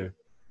 days later,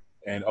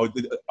 and I was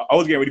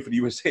getting ready for the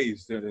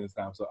USA's during this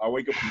time. So I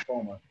wake up from the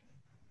coma.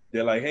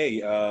 They're like,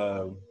 hey,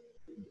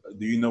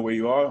 do you know where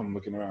you are? I'm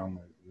looking around.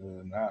 I'm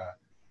like, nah.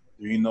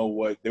 Do you know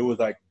what? They was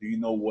like, do you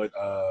know what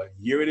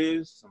year it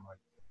is? I'm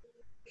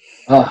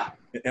like,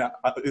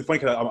 it's funny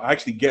because I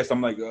actually guessed.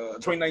 I'm like,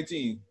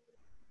 2019.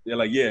 They're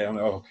like, yeah. I'm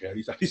like, oh, okay.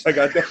 At least I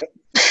got that.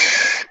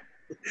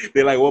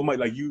 They're like, well,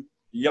 like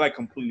you're like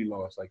completely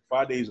lost. Like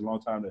 5 days is a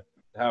long time to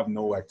have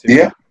no activity.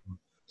 Yeah.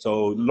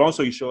 So long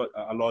story short,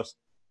 I lost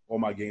all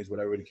my gains,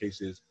 whatever the case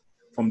is.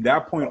 From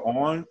that point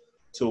on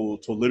to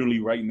literally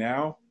right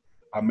now,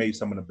 I made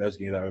some of the best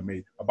gains I ever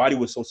made. My body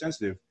was so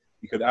sensitive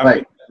because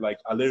after, like,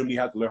 I literally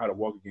had to learn how to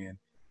walk again.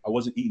 I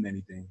wasn't eating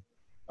anything.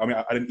 I mean,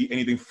 I didn't eat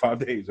anything for 5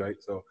 days,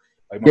 right? So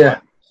like my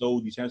body was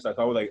so desensitized.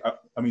 I was like,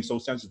 so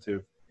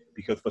sensitive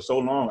because for so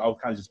long I was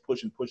kind of just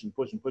pushing.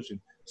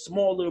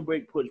 Small little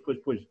break, push.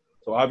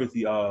 So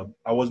obviously, I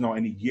wasn't on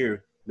any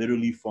gear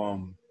literally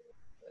from,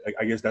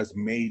 I guess that's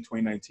May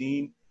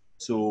 2019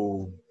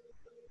 to,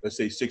 let's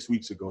say, 6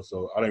 weeks ago.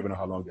 So I don't even know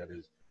how long that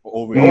is.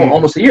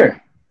 Almost a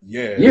year.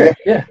 Yeah.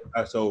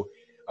 So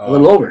a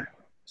little over.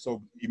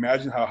 So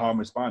imagine how I'm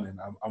responding.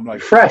 I'm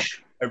like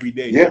fresh every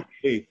day. Yeah.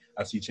 Hey,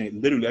 I see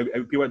change. Literally,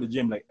 every people at the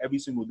gym, like every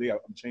single day,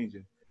 I'm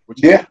changing.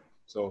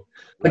 So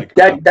like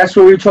that's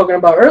what we were talking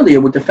about earlier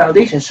with the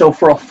foundation. So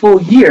for a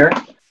full year,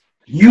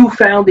 you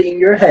found it in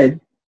your head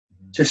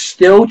to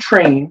still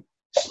train,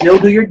 still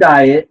do your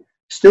diet,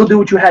 still do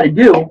what you had to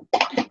do.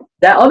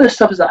 That other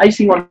stuff is the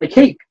icing on the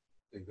cake.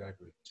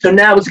 Exactly. So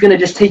now it's going to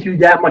just take you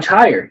that much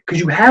higher because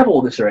you have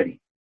all this already.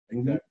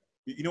 Exactly.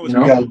 You know what's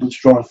you got a good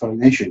strong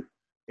foundation.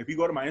 If you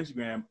go to my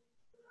Instagram,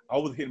 I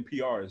was hitting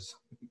PRs.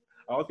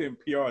 I was hitting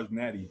PRs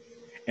natty.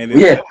 And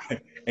then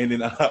and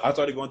then I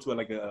started going to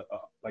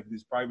like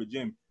this private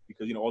gym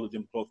because, you know, all the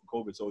gyms closed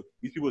for COVID. So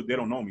these people, they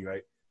don't know me,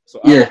 right? So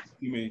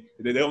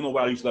they don't know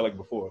what I used to look like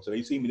before. So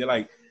they see me, they're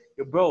like,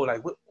 yo, bro,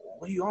 like, what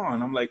are you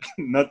on? I'm like,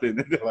 nothing.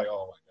 They're like,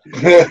 oh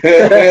my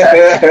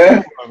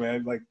God. Oh,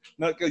 man, like,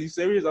 no, cause you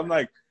serious? I'm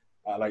like,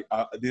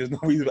 there's no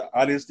reason.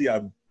 Honestly,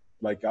 I'm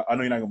like, I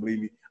know you're not gonna believe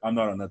me. I'm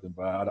not on nothing,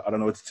 but I don't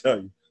know what to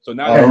tell you. So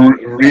now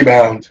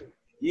rebound.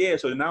 Yeah.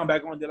 So now I'm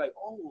back on. They're like,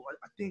 oh,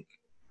 I think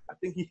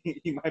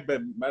he might have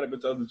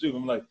been telling the truth.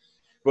 I'm like,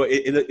 bro,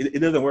 it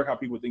doesn't work how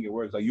people think it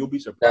works. Like, you'll be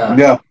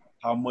surprised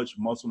how much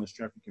muscle and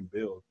strength you can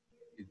build.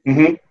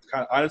 Kind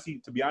of, honestly,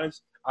 to be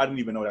honest, I didn't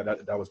even know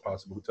that was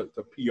possible to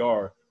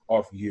PR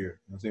off year. You know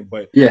what I'm saying?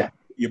 But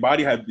your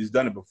body has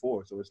done it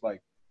before, so it's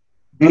like.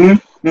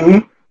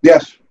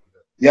 Yes.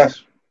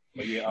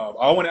 But yeah,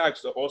 I want to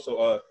ask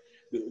also,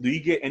 do you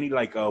get any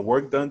like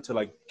work done to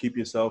like keep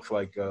yourself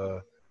like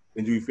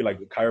and do you feel like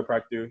a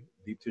chiropractor,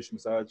 deep tissue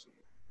massage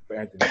for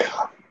Anthony?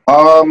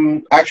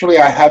 Actually,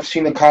 I have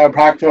seen a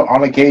chiropractor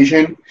on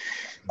occasion.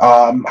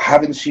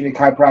 Haven't seen a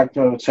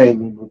chiropractor, I would say,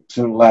 in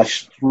the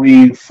last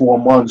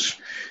 3-4 months,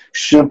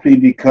 simply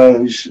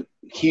because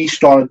he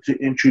started to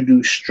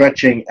introduce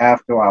stretching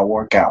after our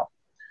workout.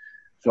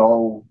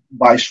 So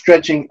by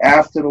stretching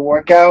after the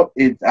workout,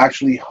 it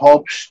actually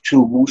helps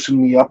to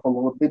loosen me up a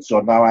little bit. So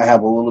now I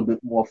have a little bit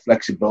more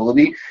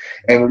flexibility,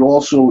 and it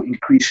also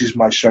increases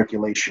my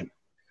circulation.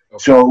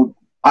 Okay. So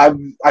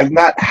I've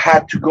not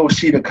had to go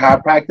see the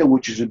chiropractor,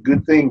 which is a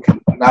good thing.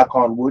 Knock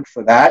on wood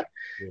for that.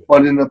 Yeah.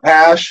 But in the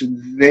past,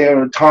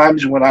 there are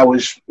times when I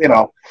was,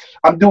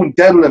 I'm doing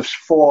deadlifts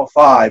 4 or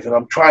 5, and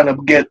I'm trying to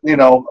get,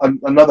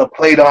 another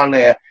plate on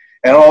there,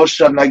 and all of a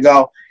sudden I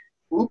go,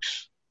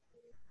 oops.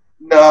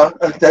 No,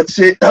 that's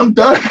it. I'm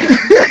done.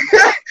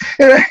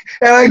 and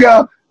I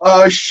go,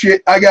 oh,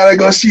 shit, I got to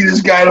go see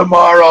this guy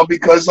tomorrow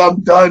because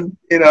I'm done,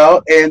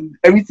 and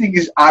everything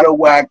is out of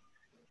whack.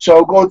 So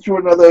I'll go through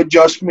another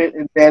adjustment,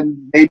 and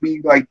then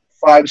maybe like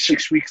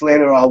 5-6 weeks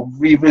later, I'll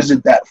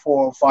revisit that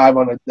 4 or 5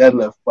 on a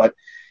deadlift. But,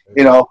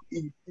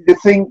 the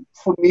thing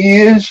for me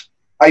is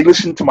I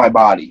listen to my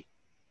body,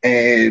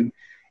 and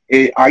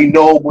I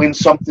know when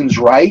something's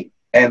right,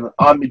 and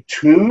I'm in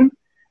tune.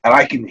 And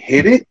I can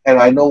hit it, and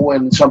I know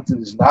when something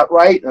is not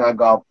right, and I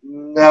go,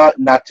 no,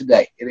 not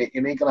today. It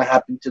ain't going to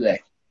happen today.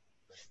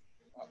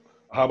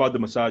 How about the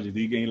massages?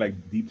 Do you get any, like,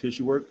 deep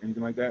tissue work,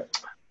 anything like that?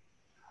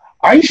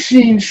 I've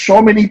seen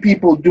so many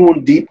people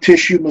doing deep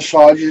tissue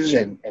massages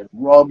and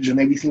rubs and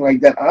everything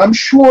like that. I'm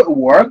sure it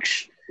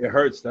works. It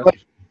hurts. That's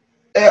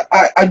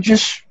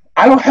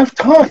I don't have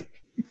time.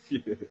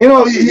 Yeah.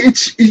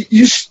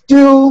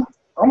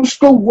 I'm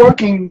still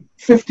working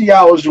 50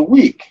 hours a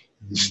week,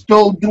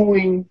 still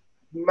doing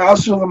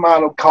massive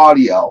amount of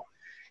cardio,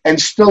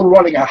 and still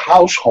running a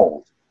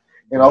household.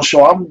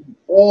 So I'm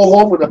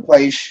all over the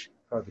place,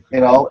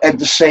 at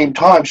the same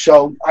time.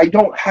 So I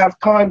don't have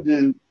time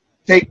to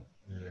take.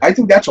 I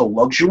think that's a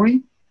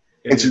luxury.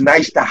 It's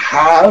nice to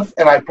have,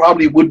 and I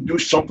probably would do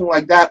something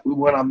like that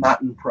when I'm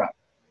not in prep.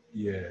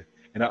 Yeah,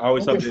 and I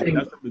always tell you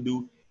that's something to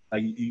do.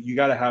 Like you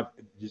got to have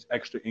just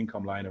extra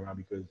income lying around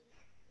because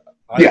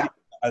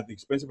as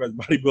expensive as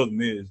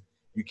bodybuilding is,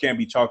 you can't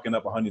be chalking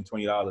up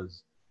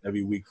 $120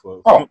 every week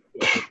for.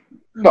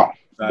 No,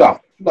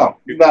 not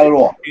at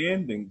all.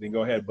 And then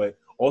go ahead, but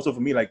also for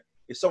me, like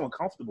it's so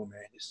uncomfortable,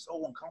 man. It's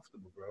so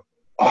uncomfortable, bro.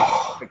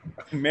 Oh,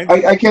 Man,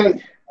 I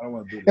can't. I don't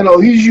want to do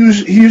that. He's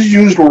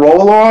used a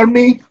roller on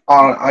me.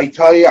 I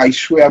tell you, I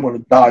swear I'm gonna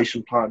die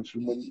sometimes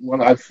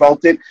when I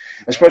felt it,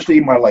 especially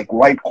in my like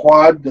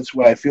quad. That's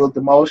where I feel it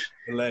the most.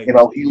 The leg.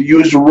 He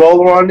used a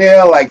roller on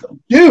there. Like,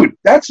 dude,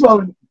 that's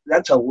a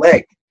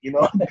leg.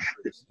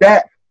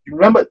 That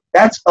remember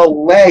that's a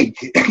leg.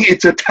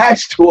 It's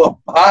attached to a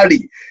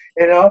body.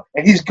 And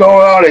he's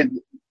going on it.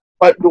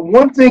 But the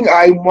one thing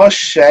I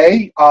must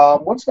say,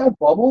 what's that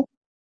bubble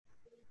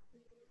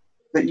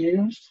that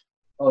you used?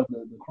 Oh,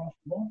 the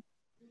crossball?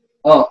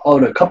 Oh,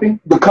 the cupping?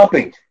 The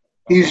cupping.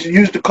 He's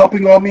used the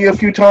cupping on me a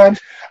few times,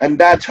 and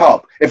that's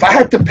helped. If I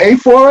had to pay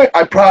for it,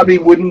 I probably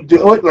wouldn't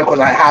do it because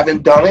I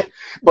haven't done it.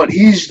 But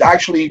he's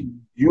actually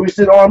used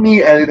it on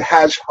me, and it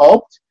has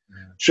helped. Yeah.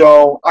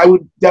 So I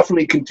would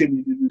definitely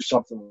continue to do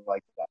something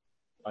like that.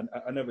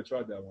 I never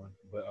tried that one.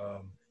 But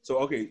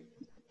so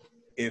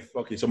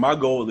my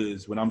goal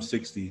is when I'm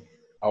 60,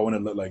 I want to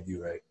look like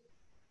you, right?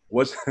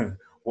 What's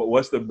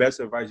the best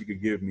advice you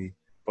could give me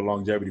for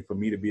longevity for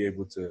me to be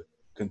able to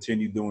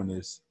continue doing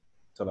this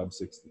till I'm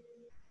 60?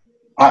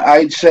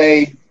 I'd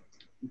say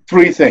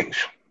 3 things.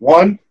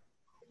 1,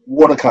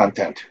 water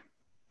content.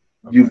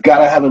 Okay. You've got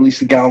to have at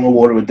least a gallon of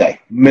water a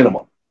day,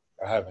 minimum.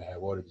 I haven't had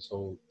water this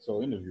whole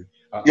interview.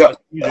 Yeah.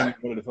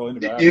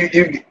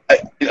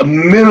 A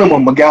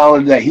minimum a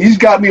gallon a day. He's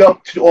got me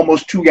up to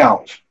almost 2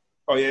 gallons.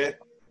 Oh, yeah?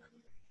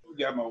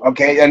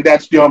 Okay, and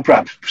that's during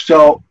prep.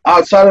 So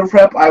outside of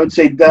prep, I would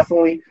say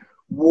definitely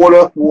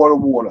water.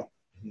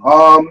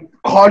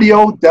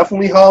 Cardio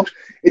definitely helps.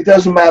 It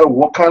doesn't matter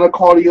what kind of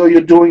cardio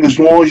you're doing as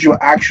long as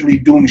you're actually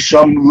doing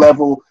some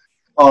level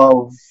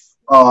of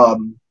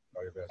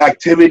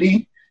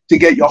activity to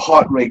get your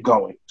heart rate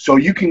going. So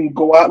you can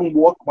go out and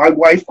walk. My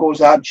wife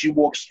goes out and she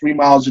walks 3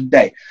 miles a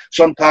day.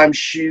 Sometimes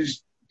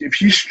if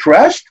she's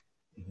stressed,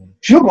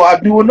 she'll go out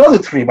and do another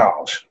 3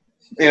 miles,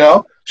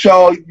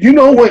 So,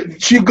 when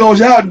she goes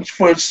out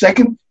for a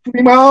second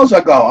 3 miles,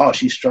 I go, oh,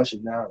 she's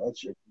stressing now.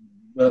 That's it.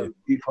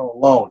 Leave her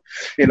alone,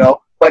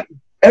 But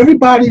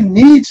everybody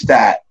needs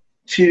that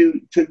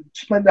to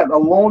spend that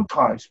alone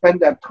time, spend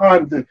that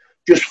time to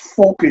just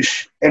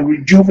focus and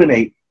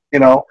rejuvenate,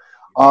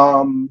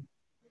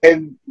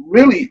 And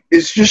really,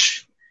 it's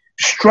just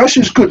stress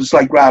is good. It's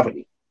like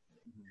gravity.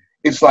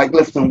 It's like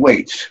lifting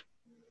weights.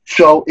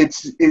 So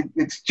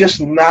it's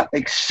just not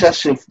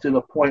excessive to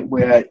the point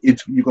where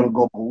you're going to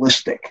go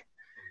ballistic.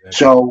 Okay.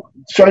 So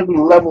certain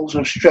levels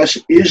of stress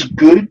is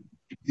good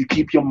to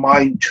keep your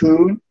mind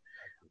tuned.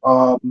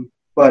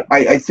 But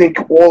I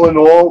think all in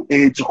all,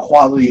 it's a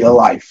quality of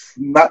life,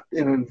 not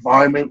an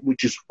environment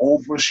which is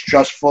over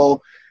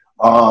stressful.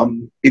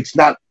 It's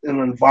not an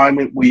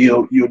environment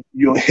where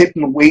you're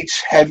hitting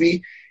weights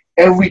heavy.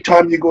 Every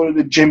time you go to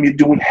the gym, you're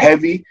doing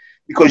heavy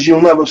because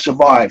you'll never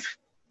survive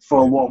for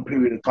a long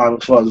period of time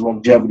as far as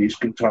longevity is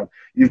concerned.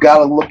 You've got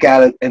to look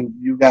at it and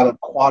you've got to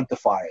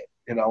quantify it,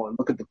 and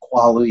look at the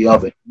quality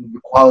of it, the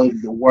quality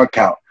of the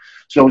workout.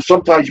 So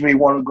sometimes you may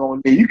want to go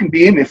in there. You can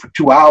be in there for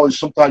 2 hours.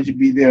 Sometimes you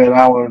be there an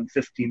hour and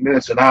 15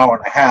 minutes, an hour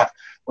and a half,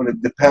 when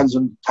it depends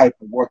on the type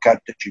of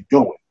workout that you're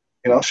doing.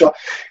 So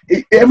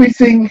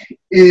everything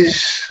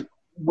is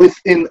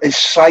within a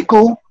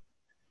cycle,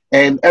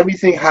 and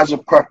everything has a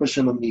purpose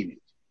and a meaning.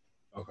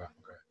 Okay.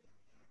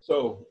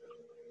 So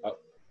I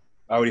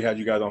already had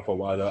you guys on for a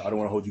while. I don't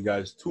want to hold you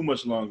guys too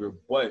much longer,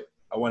 but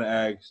I want to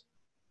ask,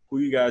 who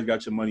you guys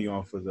got your money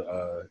on for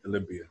the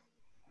Olympia?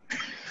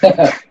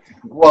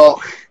 Well,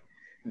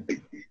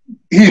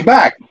 he's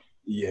back.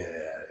 Yeah.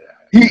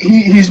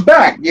 He's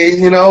back.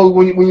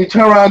 When you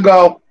turn around and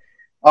go,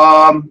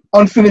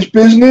 unfinished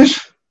business.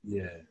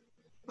 Yeah.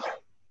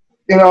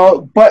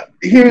 But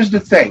here's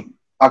the thing,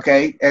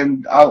 okay?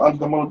 And I'm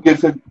going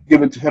to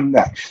give it to him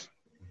next.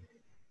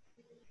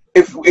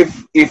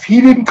 If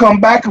he didn't come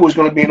back, it was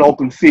going to be an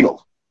open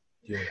field.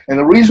 Yeah. And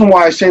the reason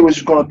why I say it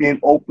was going to be an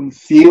open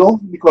field,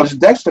 because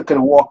Dexter could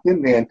have walked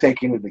in there and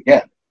taken it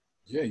again.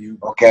 Yeah, you.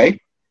 Okay?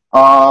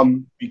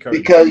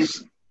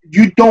 Because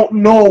you don't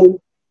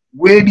know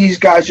where these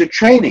guys are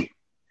training.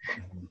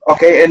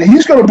 Okay? And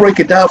he's going to break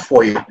it down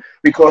for you,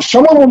 because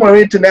some of them are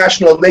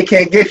international. They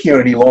can't get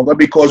here any longer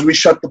because we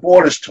shut the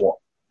borders to them.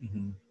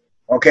 Mm-hmm.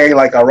 Okay?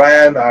 Like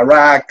Iran,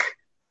 Iraq,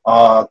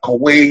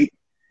 Kuwait.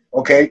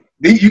 Okay?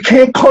 You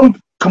can't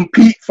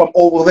compete from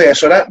over there.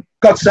 So that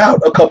cuts out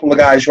a couple of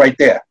guys right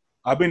there.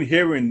 I've been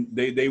hearing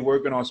they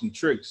working on some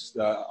tricks.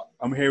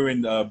 I'm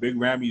hearing Big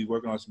Ramy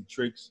working on some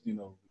tricks. I don't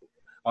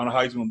know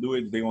how he's gonna do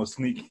it. They gonna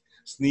sneak in.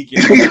 Sneak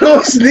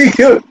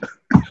in.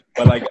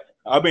 But like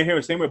I've been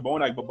hearing, same with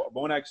Bonac. But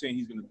Bonac saying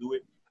he's gonna do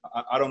it.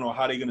 I don't know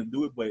how they're gonna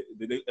do it, but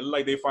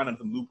they finding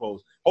some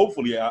loopholes.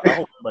 Hopefully, I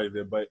hope everybody's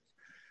there. But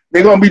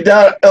they're gonna be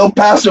down El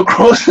Paso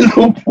crossing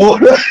the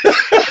border.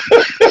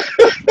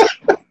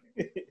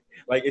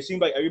 Like it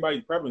seems like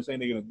everybody's prepping, saying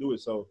they're gonna do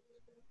it. So.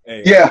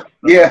 Hey, yeah.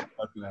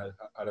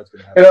 How that's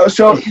gonna happen.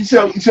 So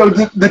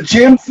the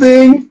gym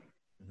thing,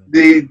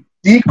 the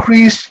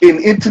decrease in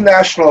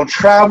international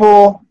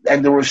travel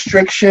and the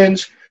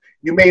restrictions,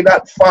 you may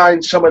not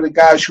find some of the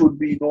guys who would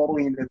be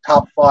normally in the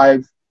top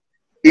 5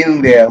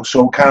 in there.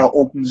 So it kind of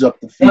opens up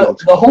the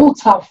field. The whole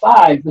top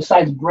 5,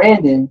 besides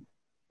Brandon,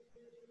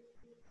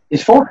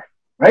 is foreign,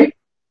 right?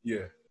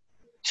 Yeah.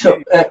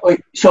 So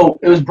so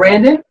it was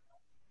Brandon,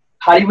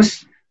 Hadi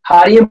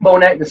and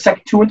Bonac, the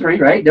second 2 and 3,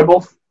 right? They're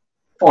both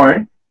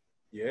foreign.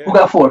 Yeah. Who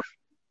got 4th?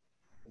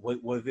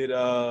 Was it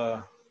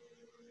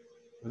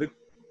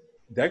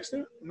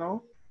Dexter?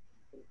 No.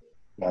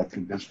 I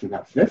think Dexter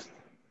got 5th.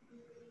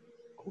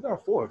 Who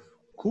got 4th?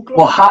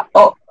 Kukla?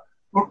 Well,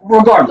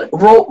 regardless,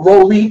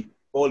 Rolly,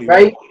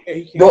 right?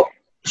 Yeah,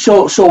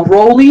 so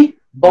Rolly,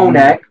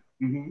 Bonac,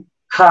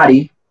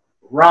 Hadi,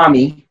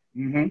 Ramy.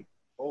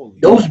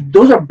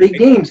 Those are big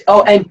games.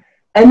 Oh, and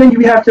then you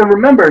have to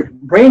remember,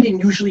 Brandon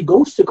usually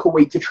goes to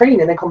Kuwait to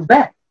train and then comes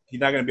back. He's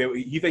not gonna be able.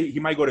 He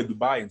might go to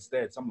Dubai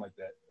instead, something like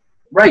that.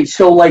 Right.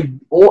 So like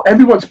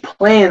everyone's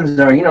plans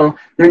are,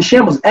 they're in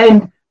shambles.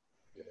 And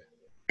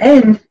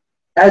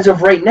as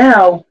of right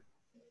now,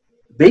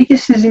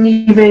 Vegas isn't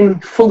even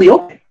fully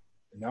open.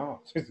 No,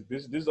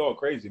 this is all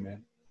crazy,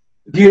 man.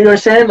 Do you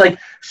understand? Like,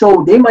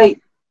 so they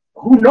might,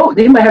 who knows?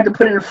 They might have to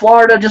put it in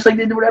Florida just like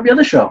they do with every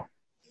other show.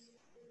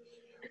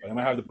 They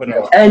might have to put it.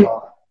 And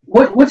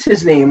what's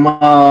his name?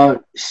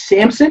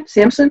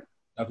 Samson.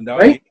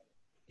 Right.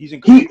 He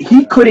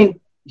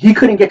couldn't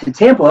get to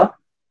Tampa,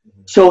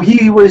 so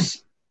he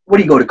was. What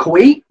did he go to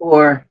Kuwait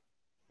or?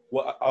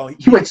 Well,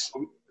 he went.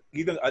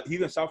 He's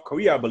in South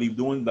Korea, I believe,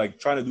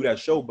 trying to do that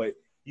show, but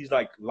he's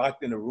like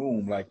locked in a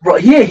room, like. Bro,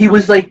 yeah, he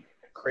was like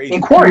crazy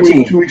in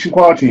quarantine. 2 weeks in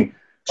quarantine.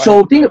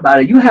 So think about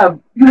it. You have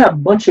a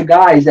bunch of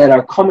guys that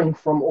are coming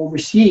from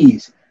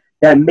overseas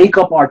that make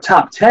up our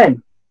top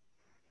 10.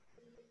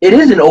 It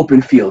is an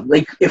open field.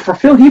 Like if for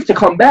Phil Heath to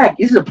come back,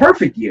 this is a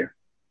perfect year.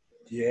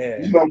 Yeah,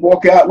 he's gonna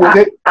walk out with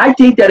it. I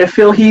think that if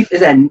Phil Heath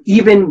is at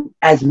even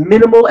as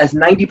minimal as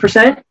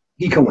 90%,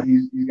 he can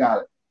win. He's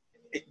got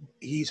it.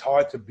 He's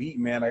hard to beat,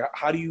 man. Like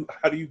how do you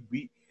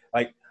beat?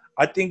 Like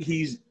I think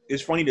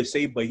it's funny to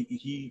say, but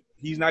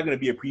he's not gonna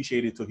be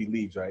appreciated till he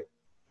leaves, right?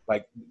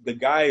 Like the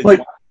guy is one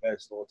of the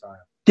best all time.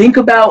 Think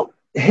about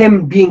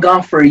him being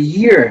gone for a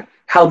year.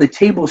 How the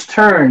tables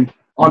turned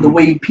on the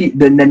way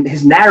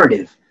his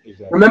narrative.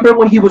 Exactly. Remember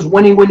when he was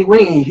winning,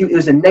 it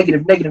was a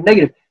negative.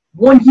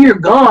 1 year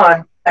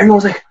gone,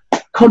 everyone's like,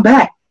 "Come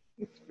back."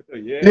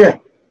 Yeah.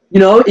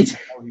 It's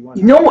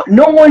no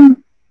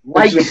one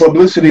likes the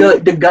publicity.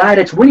 The guy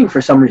that's winning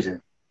for some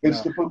reason. It's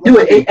the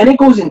publicity. And it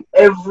goes in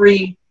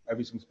every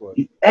sport,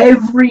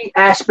 every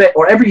aspect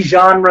or every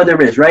genre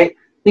there is. Right?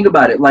 Think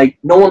about it. Like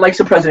no one likes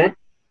the president.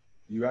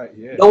 You're right.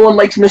 Yeah. No one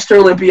likes Mr.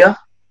 Olympia.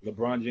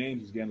 LeBron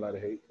James is getting a lot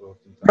of hate for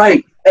some time.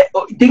 Right.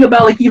 Think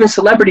about like even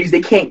celebrities.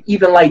 They can't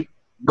even like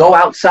go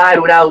outside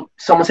without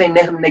someone saying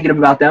negative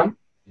about them.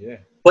 Yeah.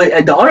 But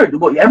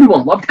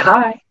everyone loved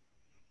Kai.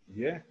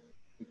 Yeah.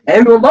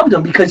 Everyone loved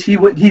him because he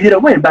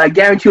didn't win. But I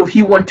guarantee you, if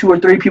he won 2 or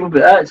 3 people,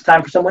 it's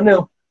time for someone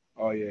new.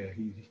 Oh yeah.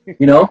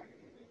 You know.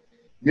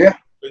 Yeah.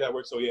 That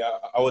works. So yeah,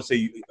 I would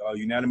say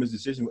unanimous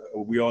decision.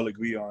 We all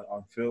agree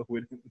on Phil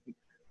with.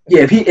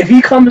 Yeah, if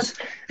he comes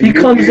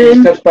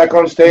in, steps back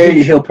on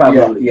stage, he'll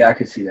probably. Yeah, I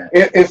could see that.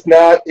 If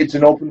not, it's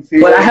an open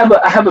field. But I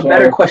have a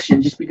better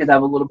question, just because I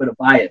have a little bit of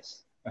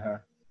bias. Uh-huh.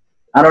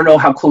 I don't know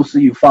how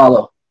closely you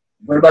follow.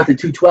 What about the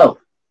 212?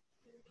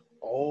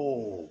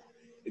 Oh,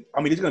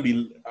 I mean, it's gonna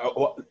be.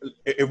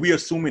 If we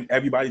assuming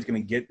everybody's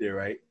gonna get there,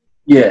 right?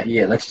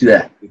 Yeah. Let's do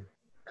that.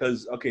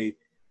 Because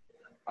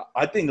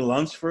I think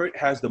Lunsford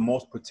has the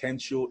most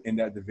potential in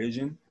that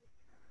division,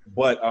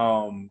 but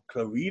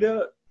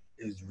Clarita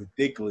is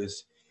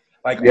ridiculous.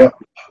 Like,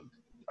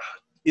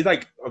 it's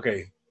like,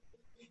 okay,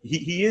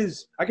 he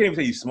is. I can't even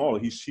say he's smaller.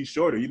 He's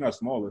shorter. He's not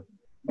smaller.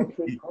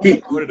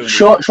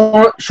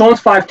 Sean's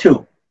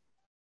 5'2".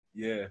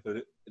 Yeah,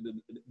 so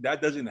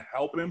that doesn't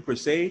help him per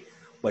se,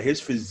 but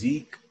his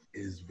physique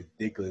is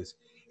ridiculous.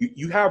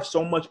 You have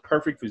so much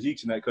perfect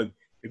physiques in that, because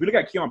if you look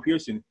at Keon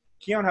Pearson,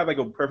 Keon have like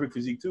a perfect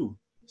physique too.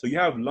 So you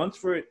have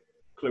Lunsford,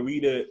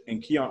 Clarita,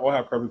 and Keon all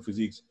have perfect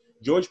physiques.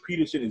 George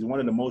Peterson is one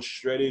of the most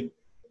shredded,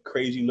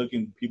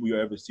 crazy-looking people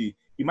you'll ever see.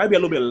 He might be a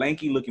little bit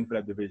lanky-looking for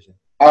that division.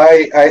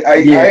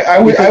 I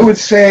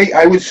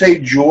would say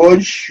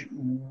George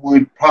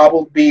would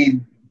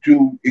probably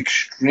do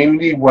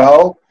extremely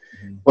well,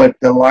 but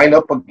the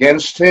lineup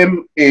against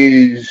him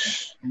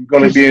is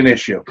going to be an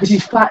issue because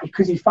he's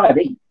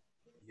 5'8".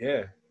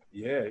 Yeah.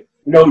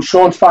 No,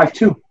 Sean's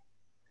 5'2",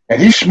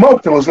 and he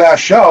smoked in his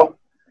last show.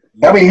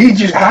 I mean, he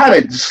just had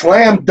it,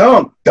 slam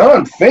dunk,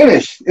 done,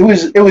 finished. It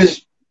was.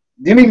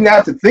 Didn't even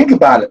have to think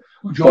about it.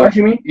 George,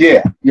 you mean?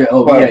 Yeah. Yeah.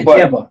 Oh,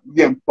 Tampa.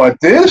 Yeah, but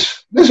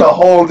this is a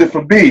whole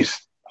different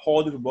beast.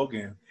 Whole different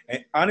ballgame.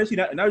 And honestly,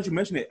 now that you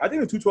mention it, I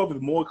think the 212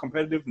 is more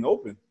competitive than the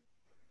Open.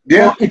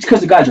 Yeah. Well, it's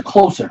because the guys are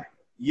closer.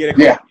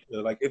 Yeah.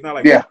 Like it's not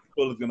like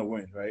Phil is gonna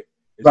win, right?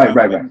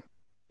 Right.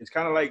 It's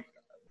kind of like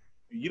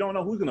you don't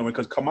know who's gonna win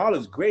because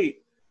Kamala's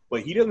great,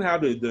 but he doesn't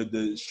have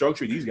the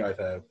structure these guys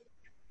have.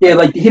 Yeah,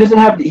 like he doesn't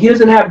have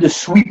the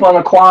sweep on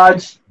the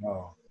quads.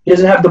 No. He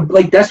doesn't have the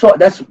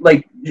that's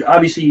like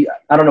obviously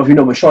I don't know if you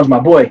know, but Sean's my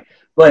boy.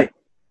 But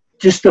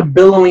just the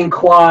billowing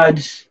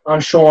quads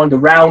on Sean, the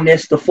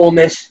roundness, the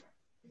fullness,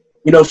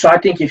 you know. So I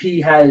think if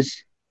he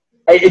has,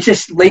 it's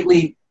just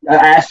lately. I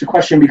asked the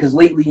question because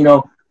lately, you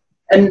know,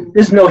 and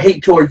there's no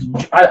hate towards.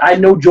 I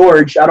know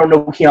George. I don't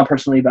know Keon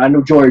personally, but I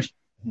know George.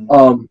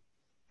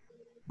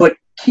 But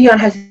Keon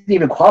hasn't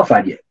even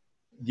qualified yet.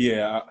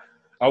 Yeah,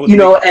 I was. You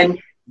know, and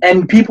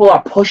people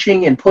are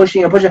pushing and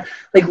pushing and pushing.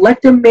 Like,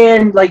 let the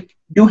man like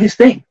do his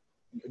thing.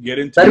 Get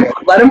into it.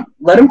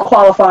 Let him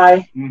qualify.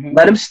 Mm-hmm.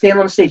 Let him stand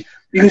on the stage.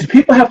 Because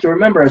people have to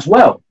remember as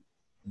well.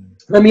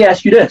 Let me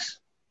ask you this: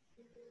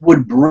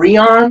 would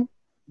Breon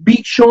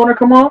beat Sean or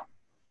Kamal?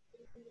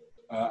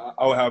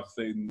 I would have to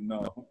say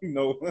no.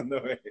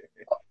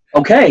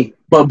 Okay,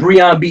 but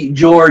Breon beat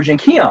George and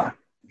Keon.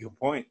 Good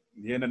point.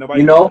 Yeah,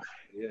 nobody. You know,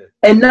 yeah.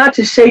 And not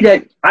to say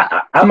that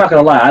I'm not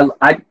gonna lie.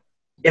 I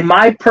in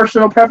my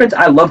personal preference,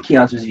 I love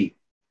Keon's physique.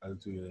 I do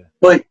too, yeah.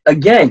 But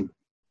again,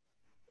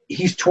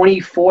 he's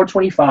 24,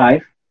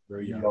 25.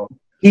 Very young. You know,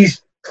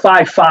 he's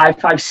 5'5",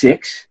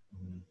 5'6".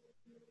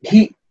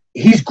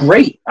 He's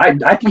great.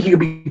 I think he could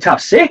be top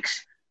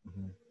 6.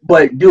 Mm-hmm.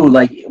 But dude,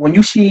 like when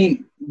you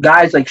see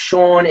guys like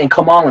Sean and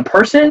Kamal in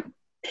person,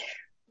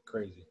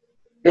 crazy.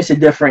 It's a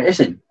different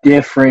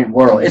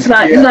world. It's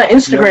not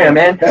Instagram,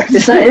 man.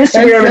 It's not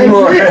Instagram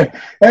anymore.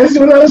 That's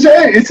what I was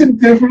saying. It's a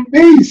different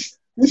beast.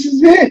 This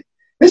is it.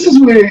 This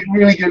is where it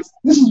really gets.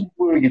 This is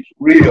where it gets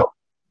real.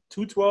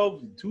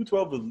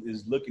 212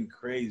 is looking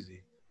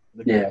crazy.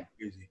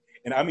 Crazy.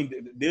 And I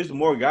mean, there's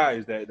more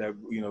guys that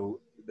you know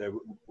that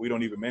we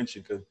don't even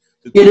mention because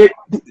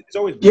it's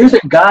always. There's a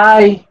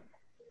guy.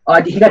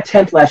 He got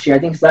 10th last year. I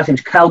think his last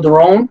name's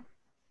Calderon.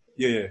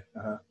 Yeah.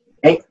 Uh-huh.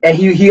 And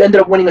he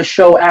ended up winning a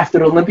show after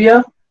the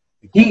Olympia.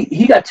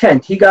 He got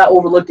 10th. He got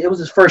overlooked. It was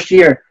his first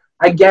year.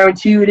 I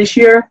guarantee you this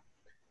year,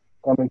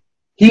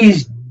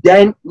 he's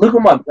then look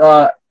him up.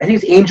 I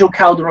think it's Angel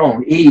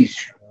Calderon. He's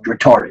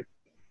retarded.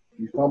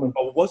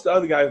 Oh, what's the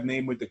other guy's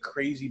name with the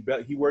crazy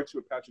belt? He works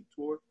with Patrick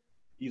Tour.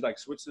 He's like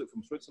from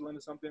Switzerland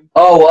or something.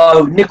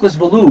 Oh, Nicholas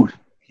Valude.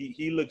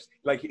 He looks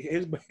like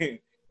his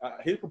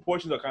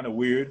proportions are kind of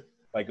weird,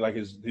 like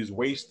his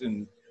waist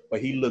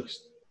but he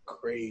looks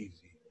crazy.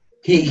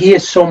 He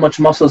has so much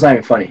muscle. It's not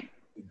even funny.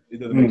 It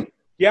doesn't make sense.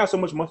 He has so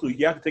much muscle.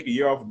 He has to take a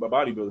year off of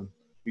bodybuilding.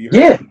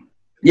 Yeah.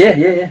 Yeah,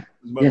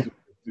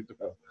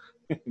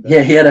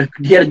 he had a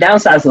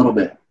downsize a little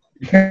bit.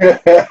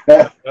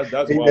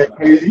 That's wild. That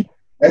crazy?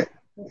 That's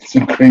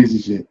some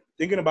crazy shit.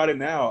 Thinking about it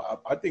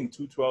now, I think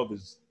 212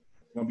 is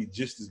gonna be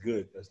just as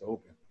good as the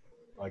Open.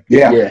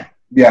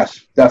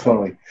 Yes,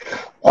 definitely.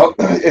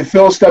 If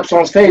Phil steps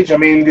on stage, I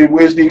mean,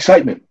 where's the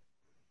excitement?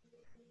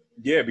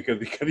 Yeah,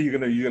 because you're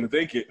gonna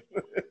take it.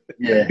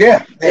 Yeah.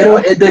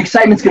 The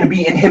excitement's gonna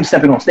be in him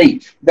stepping on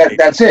stage.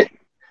 That's it.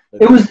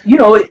 It was,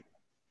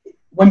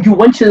 when you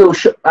went to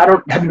those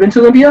have you been to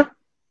Olympia?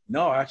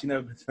 No, I actually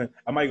never.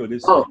 I might go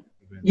this year.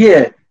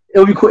 Yeah, it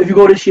would be cool if you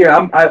go this year.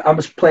 I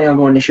was planning on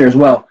going this year as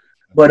well,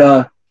 but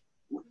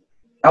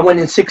I went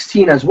in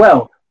 2016 as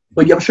well.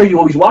 But I'm sure you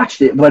always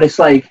watched it. But it's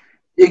like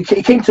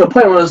it came to a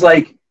point where it was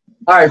like,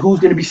 all right, who's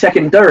going to be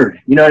second and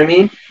third? You know what I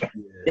mean?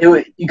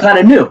 Yeah. You kind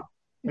of knew.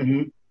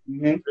 Mm-hmm.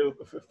 Mm-hmm.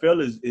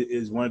 Phil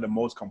is one of the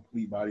most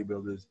complete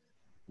bodybuilders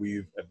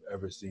we've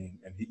ever seen,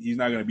 and he's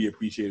not going to be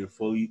appreciated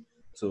fully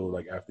till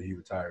like after he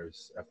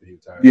retires.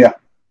 Yeah,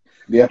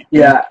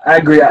 I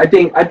agree. I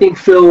think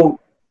Phil,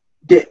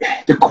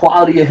 the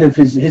quality of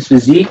his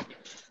physique,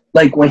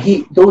 like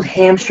when those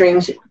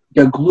hamstrings,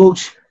 the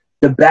glutes,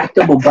 the back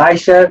double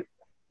bicep,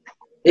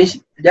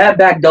 that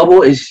back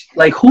double is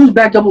like, whose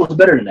back double is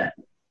better than that?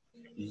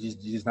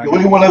 The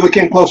only one ever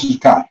came close is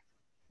Kai.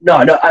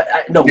 No.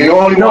 But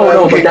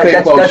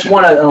that's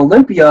one at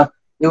Olympia.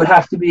 It would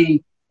have to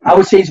be. I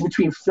would say it's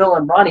between Phil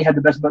and Ronnie had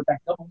the best back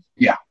doubles.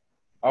 Yeah,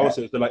 I would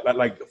say so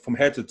like from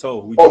head to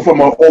toe. From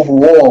an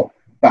overall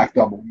back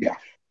double, yeah.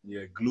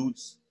 Yeah,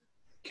 glutes,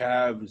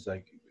 calves,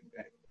 like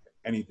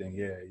anything.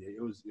 Yeah.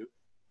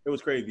 It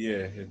was crazy.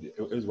 Yeah, it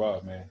was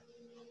wild, man.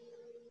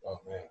 Oh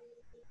man.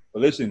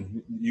 But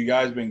listen, you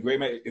guys been great,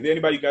 man. Is there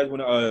anybody you guys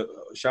want to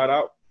shout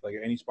out? Like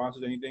any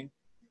sponsors, anything?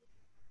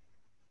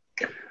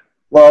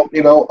 Well,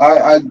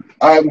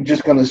 I'm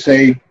just gonna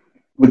say,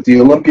 with the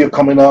Olympia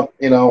coming up,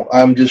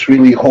 I'm just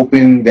really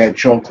hoping that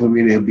Sean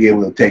Clarita will be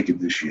able to take it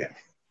this year.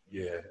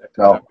 Yeah.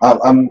 So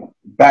I'm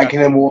backing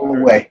him all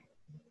the way.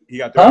 He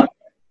got third.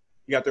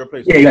 He got third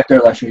place. Yeah, he got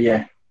third last year.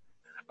 Yeah.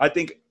 I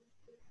think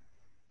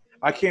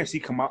I can't see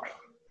Kamal.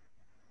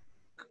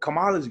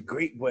 Kamal is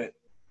great, but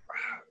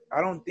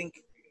I don't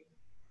think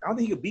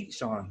he could beat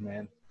Sean,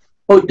 man.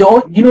 Oh,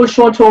 you know what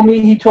Sean told me?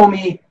 He told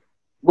me,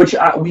 which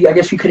I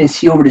guess we couldn't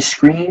see over the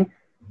screen,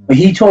 but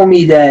he told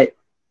me that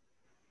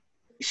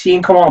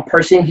seeing Kamal in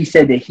person, he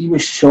said that he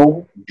was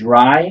so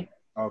dry.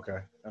 Okay,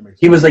 that makes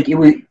sense. He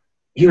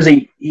was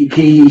like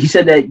he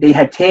said that they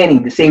had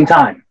tanning the same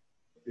time.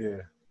 Yeah.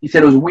 He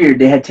said it was weird.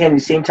 They had tanning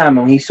the same time,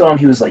 and when he saw him,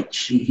 he was like,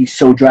 gee, he's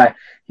so dry.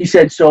 He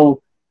said,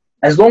 so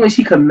as long as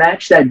he could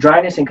match that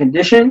dryness and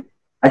condition,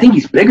 I think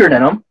he's bigger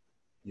than him.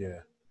 Yeah.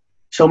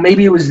 So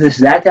maybe it was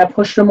that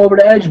pushed him over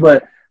the edge,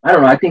 but I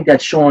don't know. I think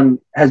that Sean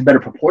has better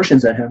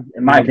proportions than him,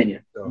 in my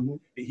opinion. So,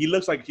 he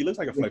looks like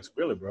a flex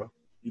thriller, bro.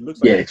 He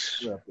looks like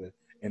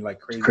and like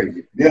crazy. It's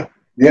crazy.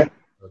 Yeah.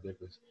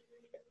 Ridiculous.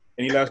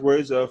 Any last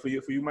words for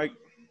you, Mike?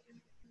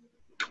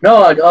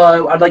 No,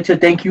 I'd like to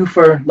thank you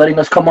for letting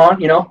us come on.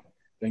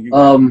 Thank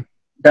you.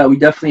 That we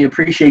definitely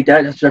appreciate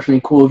that. That's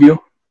definitely cool of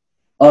you.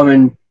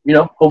 And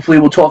hopefully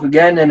we'll talk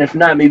again, and if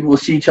not, maybe we'll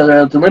see each other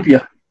at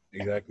Olympia.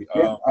 Exactly.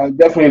 I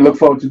definitely look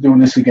forward to doing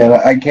this again.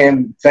 I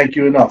can't thank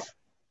you enough.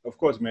 Of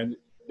course, man.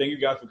 Thank you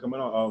guys for coming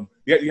on.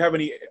 You have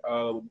any?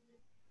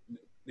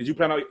 Did you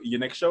plan out your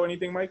next show, or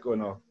anything, Mike, or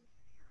no?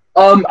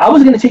 I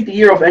was gonna take the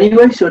year off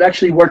anyway, so it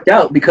actually worked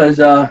out because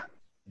the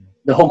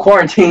whole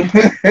quarantine,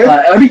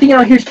 everything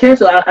out here is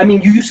canceled. I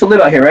mean, you used to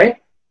live out here, right?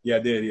 Yeah, I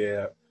did.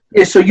 Yeah.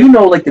 Yeah. So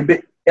like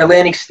the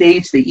Atlantic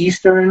states, the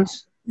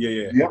Easterns.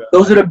 Yeah.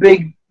 Those are the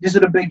big. These are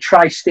the big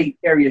tri-state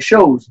area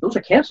shows. Those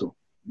are canceled.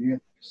 Yeah.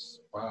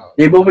 Wow.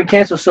 They've both been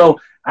canceled. So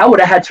I would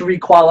have had to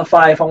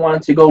requalify if I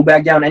wanted to go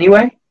back down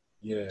anyway.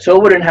 Yeah. So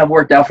it wouldn't have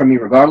worked out for me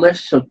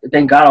regardless. So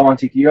thank God I want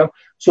to take the year off.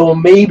 So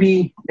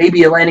maybe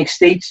Atlantic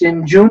states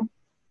in June.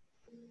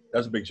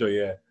 That's a big show,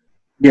 yeah.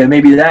 Yeah,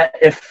 maybe that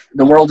if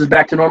the world is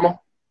back to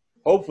normal.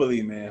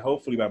 Hopefully, man.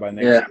 Hopefully by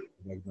next year.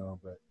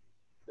 But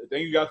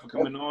thank you guys for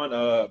coming on.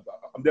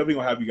 I'm definitely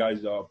gonna have you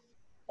guys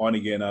on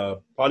again.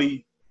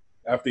 Probably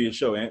after your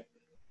show, Ant.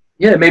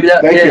 Yeah, maybe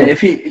that. Thank you.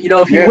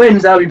 If he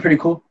wins, that would be pretty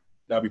cool.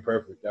 That'd be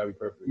perfect.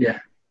 Yeah.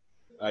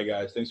 All right,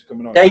 guys. Thanks for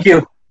coming on. Thank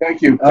you.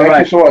 Thank you. All Thank right.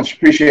 you so much.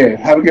 Appreciate it.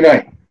 Have a good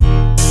night.